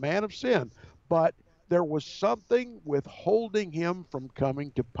perdition, the man of sin, but there was something withholding him from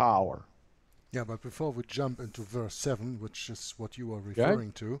coming to power. Yeah, but before we jump into verse 7, which is what you are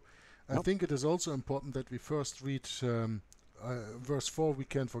referring to, I think it is also important that we first read verse 4. We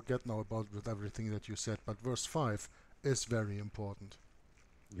can't forget now about with everything that you said, but verse 5 is very important.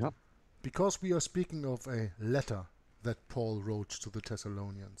 Yep. Because we are speaking of a letter that Paul wrote to the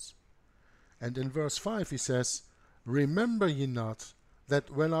Thessalonians. And in verse 5 he says, "Remember ye not that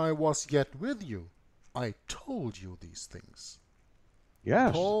when I was yet with you, I told you these things."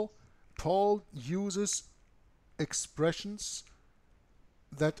 Yes. Paul uses expressions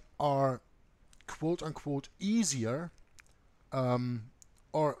that are quote unquote easier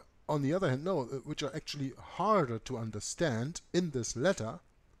or on the other hand, no, which are actually harder to understand in this letter,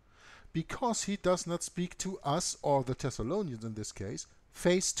 because he does not speak to us, or the Thessalonians in this case,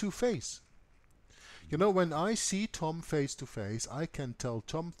 face to face. You know, when I see Tom face to face, I can tell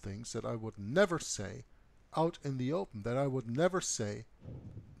Tom things that I would never say out in the open, that I would never say,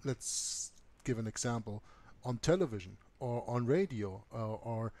 let's give an example, on television or on radio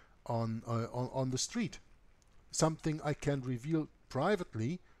or on the street. Something I can reveal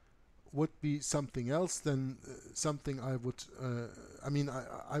privately would be something else than something I would,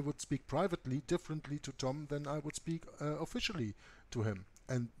 I would speak privately differently to Tom than I would speak officially to him.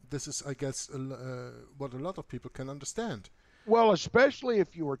 And this is, I guess, what a lot of people can understand. Well, especially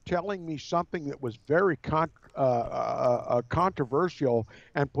if you were telling me something that was very controversial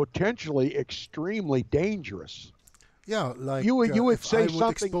and potentially extremely dangerous. Yeah, like you would if say I would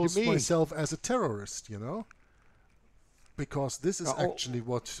something expose to me. myself as a terrorist, you know, because this is actually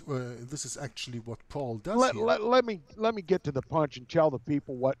what Paul does here. Let me get to the punch and tell the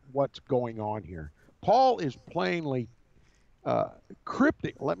people what's going on here. Paul is plainly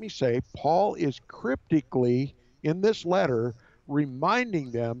cryptic. Let me say, Paul is cryptically in this letter reminding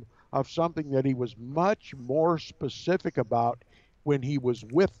them of something that he was much more specific about when he was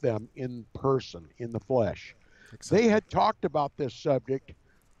with them in person, in the flesh. Exactly. They had talked about this subject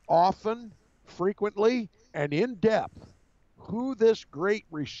often, frequently, and in depth. Who this great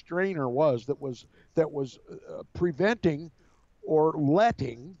restrainer was that was preventing or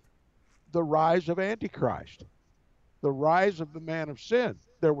letting the rise of Antichrist, the rise of the man of sin.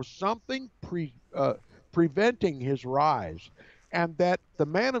 There was something preventing his rise, and that the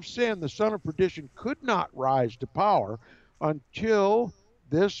man of sin, the son of perdition, could not rise to power until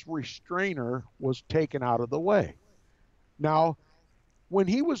this restrainer was taken out of the way. Now, when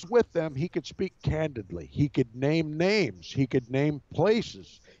he was with them, he could speak candidly. He could name names. He could name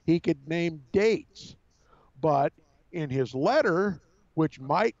places. He could name dates. But in his letter, which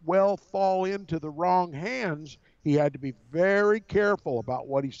might well fall into the wrong hands, he had to be very careful about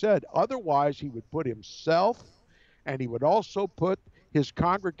what he said. Otherwise, he would put himself, and he would also put his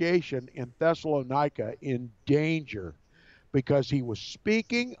congregation in Thessalonica in danger, because he was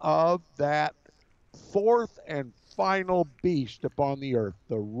speaking of that fourth and final beast upon the earth,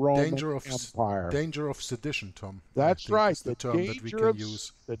 the Roman Empire. Danger of sedition, Tom. That's right. The term that we can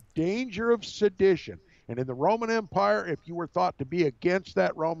use. The danger of sedition. And in the Roman Empire, if you were thought to be against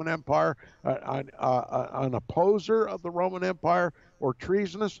that Roman Empire, an opposer of the Roman Empire, or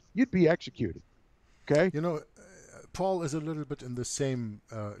treasonous, you'd be executed. Okay? You know, Paul is a little bit in the same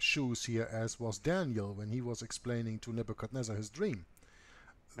shoes here as was Daniel when he was explaining to Nebuchadnezzar his dream.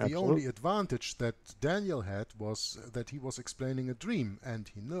 The only advantage that Daniel had was that he was explaining a dream,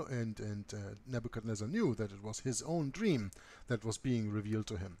 and Nebuchadnezzar knew that it was his own dream that was being revealed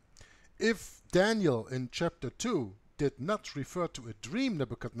to him. If Daniel in chapter 2 did not refer to a dream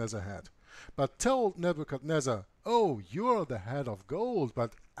Nebuchadnezzar had, but told Nebuchadnezzar, "Oh, you're the head of gold,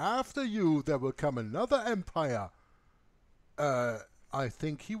 but after you there will come another empire," I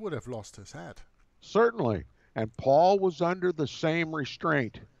think he would have lost his head. Certainly. And Paul was under the same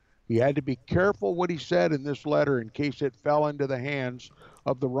restraint. He had to be careful what he said in this letter in case it fell into the hands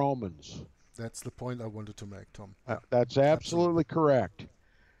of the Romans. That's the point I wanted to make, Tom. That's absolutely correct.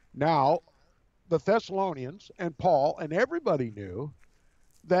 Now, the Thessalonians and Paul and everybody knew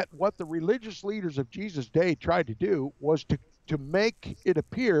that what the religious leaders of Jesus' day tried to do was to make it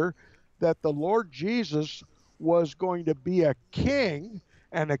appear that the Lord Jesus was going to be a king,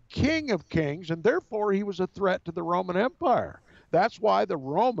 and a king of kings, and therefore he was a threat to the Roman Empire. That's why the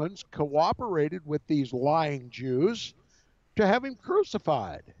Romans cooperated with these lying Jews to have him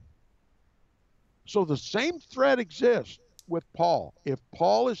crucified. So the same threat exists with Paul. If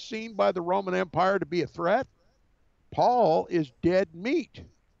Paul is seen by the Roman Empire to be a threat, Paul is dead meat,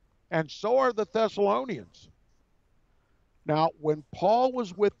 and so are the Thessalonians. Now, when Paul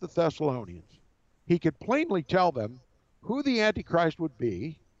was with the Thessalonians, he could plainly tell them who the Antichrist would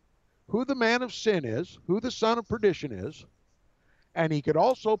be, who the man of sin is, who the son of perdition is, and he could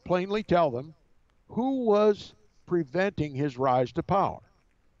also plainly tell them who was preventing his rise to power,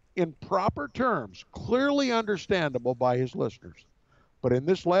 in proper terms, clearly understandable by his listeners. But in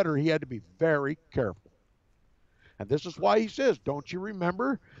this letter, he had to be very careful. And this is why he says, "Don't you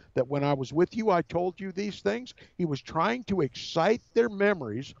remember that when I was with you, I told you these things?" He was trying to excite their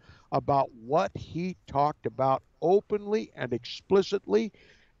memories about what he talked about openly and explicitly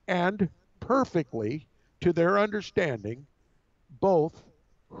and perfectly to their understanding, both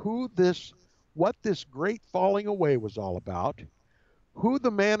what this great falling away was all about, who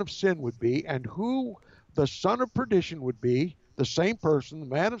the man of sin would be, and who the son of perdition would be, the same person, the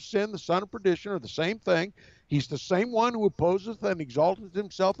man of sin, the son of perdition, are the same thing. He's the same one who opposeth and exalteth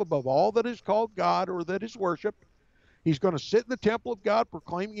himself above all that is called God or that is worshipped. He's going to sit in the temple of God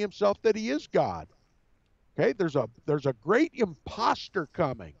proclaiming himself that he is God. Okay, there's a great imposter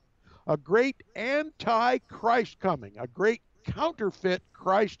coming, a great antichrist coming, a great counterfeit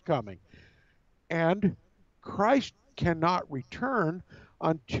Christ coming. And Christ cannot return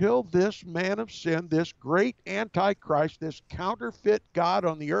until this man of sin, this great antichrist, this counterfeit God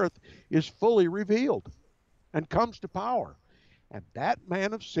on the earth is fully revealed and comes to power. And that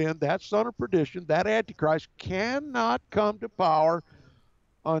man of sin, that son of perdition, that antichrist cannot come to power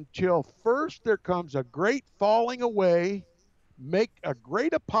until first there comes a great falling away, make a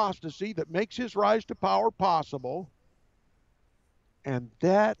great apostasy that makes his rise to power possible, and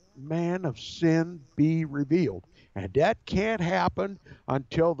that man of sin be revealed. And that can't happen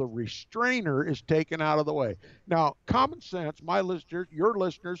until the restrainer is taken out of the way. Now, common sense, my listeners, your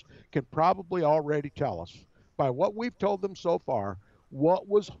listeners can probably already tell us, by what we've told them so far, what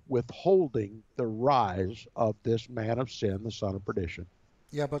was withholding the rise of this man of sin, the son of perdition.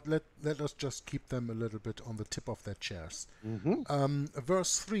 Yeah, but let us just keep them a little bit on the tip of their chairs.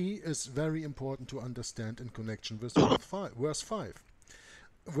 Verse 3 is very important to understand in connection with verse 5.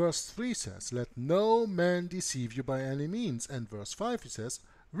 Verse 3 says, "Let no man deceive you by any means." And verse 5 he says,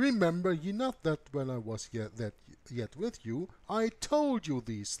 "Remember ye not that when I was yet with you, I told you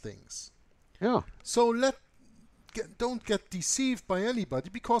these things." Yeah. So don't get deceived by anybody,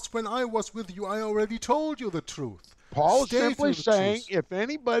 because when I was with you, I already told you the truth. Paul is Stay simply to the saying, truth. if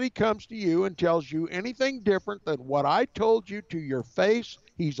anybody comes to you and tells you anything different than what I told you to your face,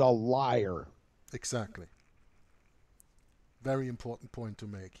 he's a liar. Exactly. Very important point to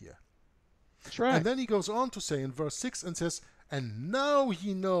make here. That's right. And then he goes on to say in verse 6 and says, "And now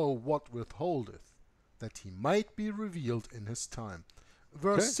ye know what withholdeth, that he might be revealed in his time."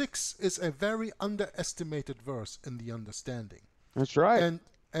 Verse 6 is a very underestimated verse in the understanding. That's right.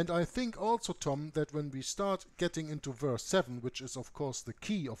 And I think also, Tom, that when we start getting into verse 7, which is of course the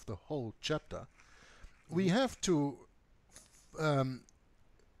key of the whole chapter, we have to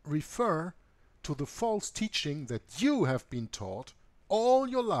refer to the false teaching that you have been taught all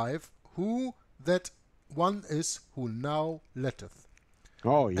your life, who that one is who now letteth.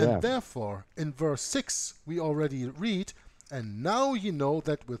 Oh, yeah. And therefore, in verse 6, we already read, "And now ye know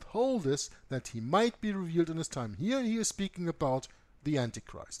that withholdeth, that he might be revealed in his time." Here he is speaking about the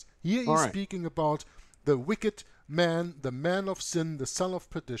Antichrist. Here he is speaking about the wicked man, the man of sin, the son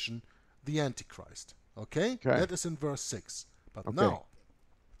of perdition, the Antichrist. Okay? That is in verse 6. But now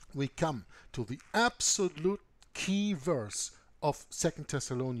we come to the absolute key verse of 2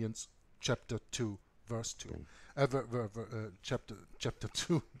 Thessalonians chapter 2, verse 2. Chapter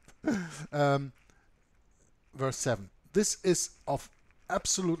 2, verse 7. This is of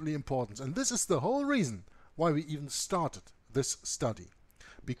absolutely importance, and this is the whole reason why we even started this study.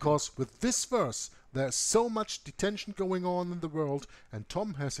 Because with this verse, there's so much detention going on in the world, and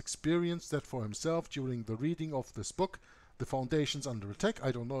Tom has experienced that for himself during the reading of this book, The Foundations Under Attack.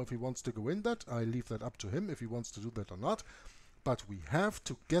 I don't know if he wants to go in that. I leave that up to him if he wants to do that or not. But we have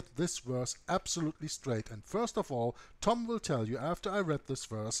to get this verse absolutely straight. And first of all, Tom will tell you, after I read this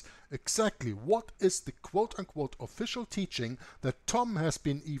verse, exactly what is the quote-unquote official teaching that Tom has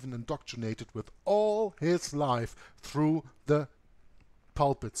been even indoctrinated with all his life through the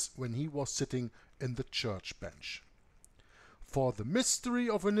pulpits when he was sitting in the church bench. "For the mystery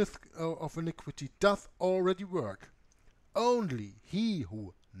of iniquity doth already work. Only he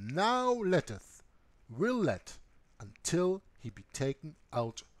who now letteth will let until he be taken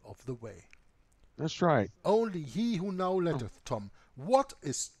out of the way." That's right. Only he who now letteth, Tom. What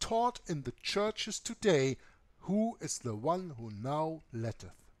is taught in the churches today? Who is the one who now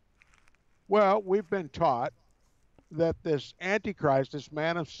letteth? Well, we've been taught that this Antichrist, this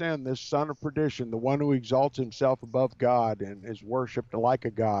man of sin, this son of perdition, the one who exalts himself above God and is worshipped like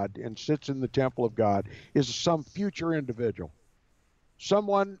a god and sits in the temple of God, is some future individual.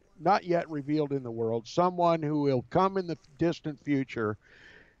 Someone not yet revealed in the world, someone who will come in the distant future.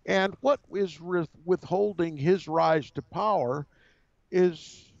 And what is withholding his rise to power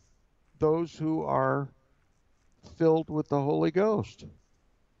is those who are filled with the Holy Ghost.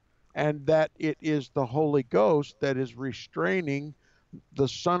 And that it is the Holy Ghost that is restraining the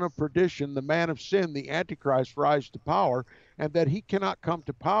son of perdition, the man of sin, the Antichrist, rise to power, and that he cannot come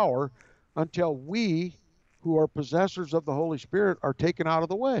to power until we, who are possessors of the Holy Spirit, are taken out of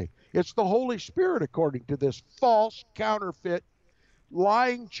the way. It's the Holy Spirit, according to this false, counterfeit,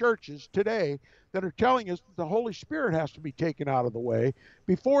 lying churches today, that are telling us that the Holy Spirit has to be taken out of the way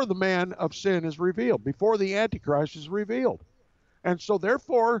before the man of sin is revealed, before the Antichrist is revealed. And so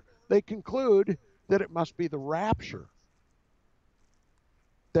therefore they conclude that it must be the rapture,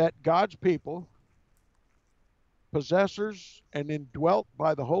 that God's people, possessors and indwelt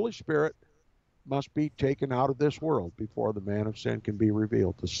by the Holy Spirit, must be taken out of this world before the man of sin can be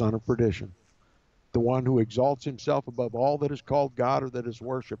revealed, the son of perdition, the one who exalts himself above all that is called God or that is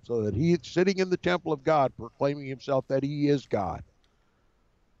worshipped, so that he is sitting in the temple of God, proclaiming himself that he is God.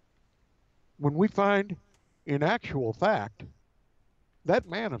 When we find, in actual fact, that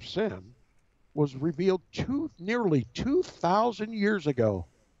man of sin was revealed nearly 2,000 years ago,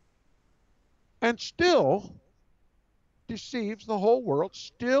 and still deceives the whole world,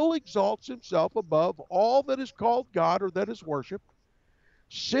 still exalts himself above all that is called God or that is worshipped,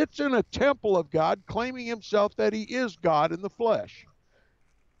 sits in a temple of God, claiming himself that he is God in the flesh.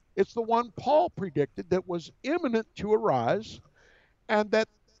 It's the one Paul predicted that was imminent to arise, and that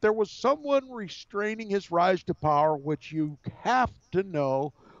there was someone restraining his rise to power, which you have to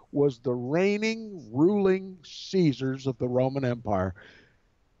know was the reigning, ruling Caesars of the Roman Empire.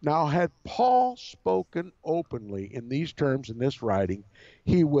 Now, had Paul spoken openly in these terms in this writing,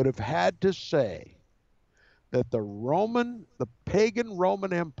 he would have had to say that the pagan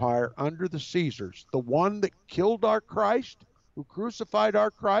Roman Empire under the Caesars, the one that killed our Christ, who crucified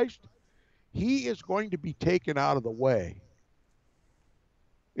our Christ, he is going to be taken out of the way.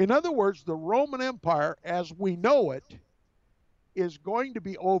 In other words, the Roman Empire, as we know it, is going to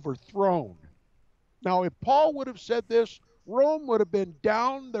be overthrown. Now, if Paul would have said this, Rome would have been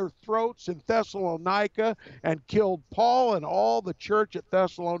down their throats in Thessalonica and killed Paul and all the church at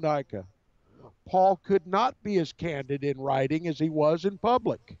Thessalonica. Paul could not be as candid in writing as he was in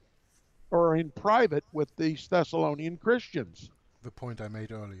public or in private with these Thessalonian Christians. The point I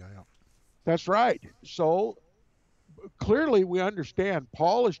made earlier, yeah. That's right. So clearly we understand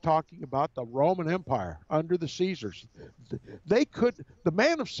Paul is talking about the Roman Empire under the Caesars. The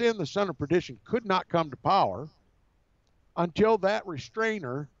man of sin, the son of perdition, could not come to power until that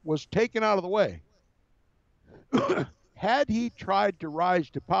restrainer was taken out of the way. Had he tried to rise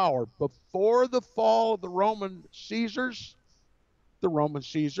to power before the fall of the Roman Caesars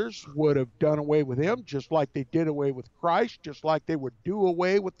would have done away with him, just like they did away with Christ, just like they would do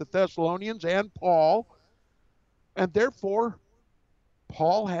away with the Thessalonians and Paul. And therefore,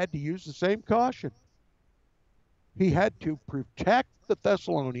 Paul had to use the same caution. He had to protect the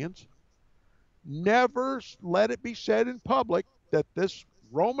Thessalonians, never let it be said in public that this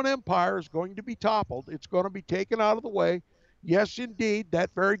Roman Empire is going to be toppled. It's going to be taken out of the way. Yes, indeed, that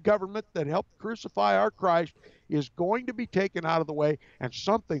very government that helped crucify our Christ is going to be taken out of the way, and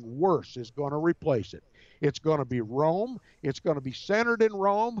something worse is going to replace it. It's going to be Rome. It's going to be centered in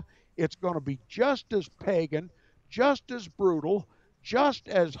Rome. It's going to be just as pagan, just as brutal, just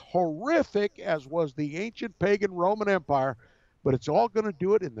as horrific as was the ancient pagan Roman Empire, but it's all going to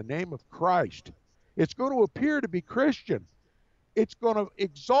do it in the name of Christ. It's going to appear to be Christian. It's going to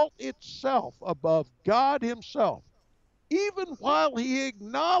exalt itself above God himself, even while he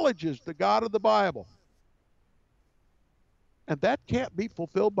acknowledges the God of the Bible. And that can't be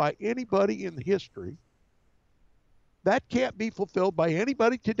fulfilled by anybody in history. That can't be fulfilled by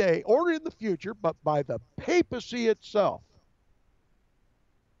anybody today or in the future, but by the papacy itself.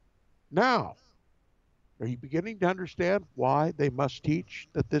 Now, are you beginning to understand why they must teach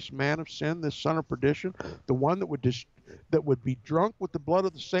that this man of sin, this son of perdition, the one that would be drunk with the blood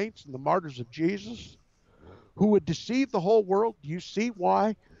of the saints and the martyrs of Jesus, who would deceive the whole world? Do you see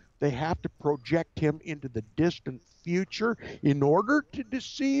why they have to project him into the distant future in order to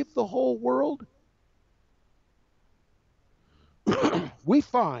deceive the whole world? We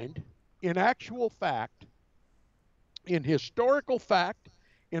find, in actual fact, in historical fact,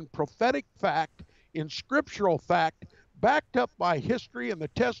 in prophetic fact, in scriptural fact, backed up by history and the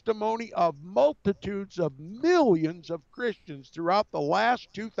testimony of multitudes of millions of Christians throughout the last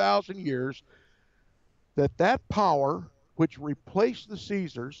 2,000 years, that power which replaced the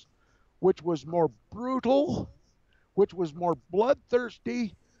Caesars, which was more brutal, which was more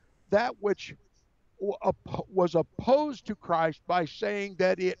bloodthirsty, that which was opposed to Christ by saying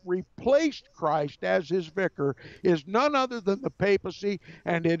that it replaced Christ as his vicar, is none other than the papacy,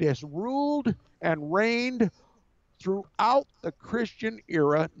 and it has ruled and reigned throughout the Christian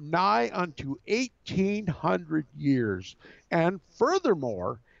era nigh unto 1,800 years. And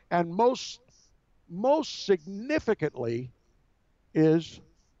furthermore, and most significantly, is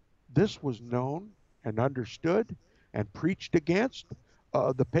this was known and understood and preached against.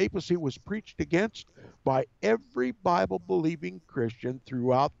 The papacy was preached against by every Bible-believing Christian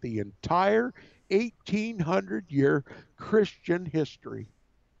throughout the entire 1,800-year Christian history.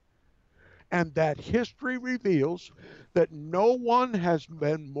 And that history reveals that no one has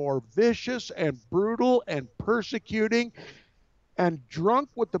been more vicious and brutal and persecuting and drunk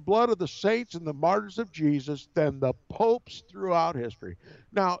with the blood of the saints and the martyrs of Jesus than the popes throughout history.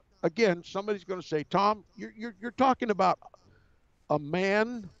 Now, again, somebody's going to say, Tom, you're talking about a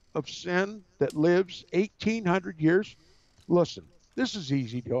man of sin that lives 1,800 years? Listen, this is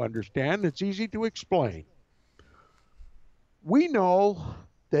easy to understand. It's easy to explain. We know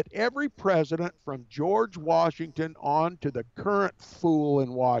that every president from George Washington on to the current fool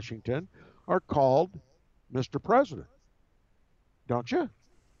in Washington are called Mr. President. Don't you?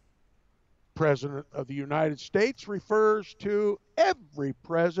 President of the United States refers to every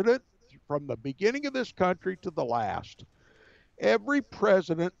president from the beginning of this country to the last. Every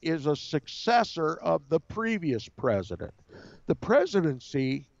president is a successor of the previous president. The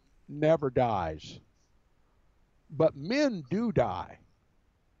presidency never dies, but men do die.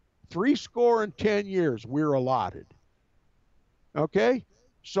 70 years we're allotted. Okay?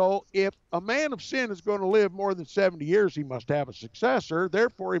 So if a man of sin is going to live more than 70 years, he must have a successor.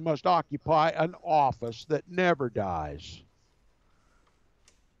 Therefore, he must occupy an office that never dies.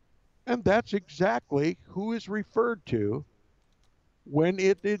 And that's exactly who is referred to when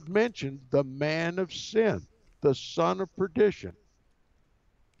it is mentioned the man of sin, the son of perdition,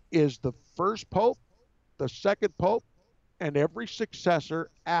 is the first pope, the second pope, and every successor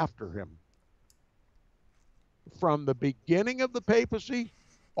after him. From the beginning of the papacy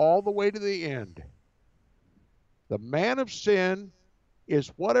all the way to the end. The man of sin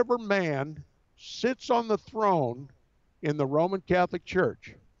is whatever man sits on the throne in the Roman Catholic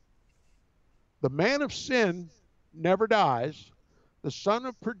Church. The man of sin never dies. The son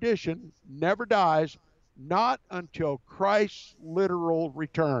of perdition never dies, not until Christ's literal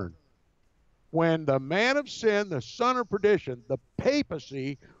return. When the man of sin, the son of perdition, the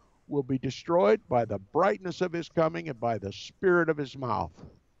papacy, will be destroyed by the brightness of his coming and by the spirit of his mouth.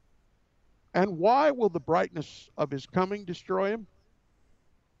 And why will the brightness of his coming destroy him?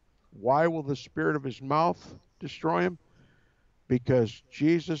 Why will the spirit of his mouth destroy him? Because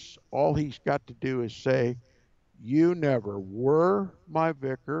Jesus, all he's got to do is say, you never were my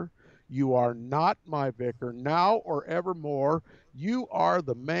vicar. You are not my vicar now or evermore. You are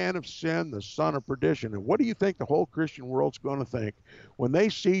the man of sin, the son of perdition. And what do you think the whole Christian world's going to think when they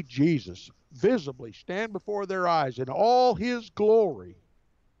see Jesus visibly stand before their eyes in all his glory?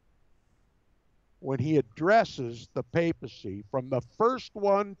 When he addresses the papacy from the first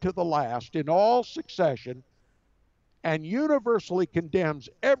one to the last in all succession and universally condemns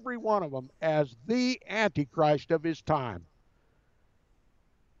every one of them as the Antichrist of his time.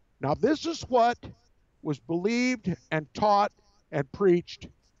 Now, this is what was believed and taught and preached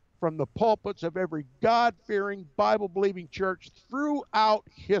from the pulpits of every God-fearing, Bible-believing church throughout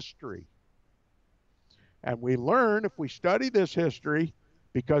history. And we learn, if we study this history,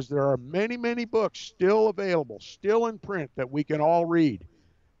 because there are many, many books still available, still in print that we can all read,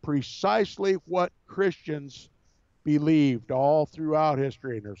 precisely what Christians believed all throughout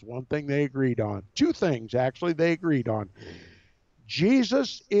history. And there's one thing they agreed on. Two things, actually, they agreed on.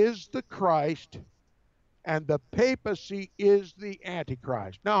 Jesus is the Christ, and the papacy is the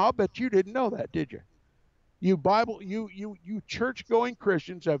Antichrist. Now, I'll bet you didn't know that, did you? You church-going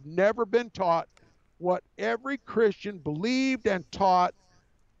Christians have never been taught what every Christian believed and taught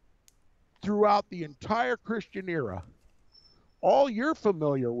throughout the entire Christian era. All you're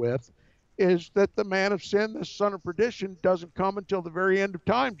familiar with is that the man of sin, the son of perdition, doesn't come until the very end of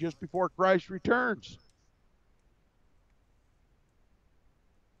time, just before Christ returns.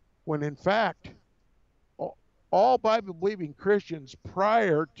 When in fact, all Bible-believing Christians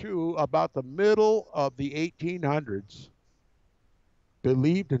prior to about the middle of the 1800s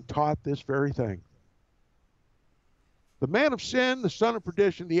believed and taught this very thing. The man of sin, the son of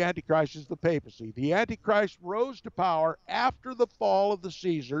perdition, the Antichrist is the papacy. The Antichrist rose to power after the fall of the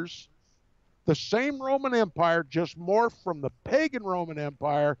Caesars. The same Roman Empire just morphed from the pagan Roman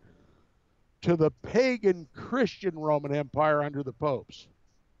Empire to the pagan Christian Roman Empire under the popes.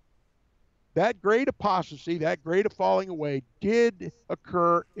 That great apostasy, that great falling away did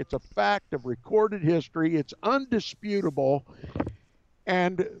occur. It's a fact of recorded history. It's undisputable.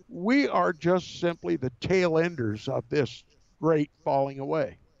 And we are just simply the tail enders of this great falling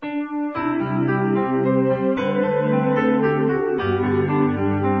away.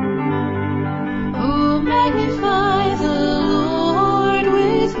 Oh, magnify the Lord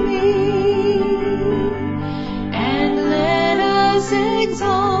with me, and let us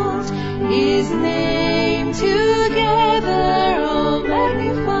exalt his name together. Oh,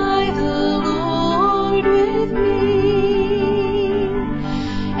 magnify the Lord with me,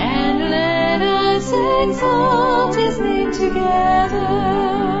 and let exalt his name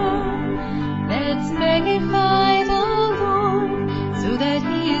together.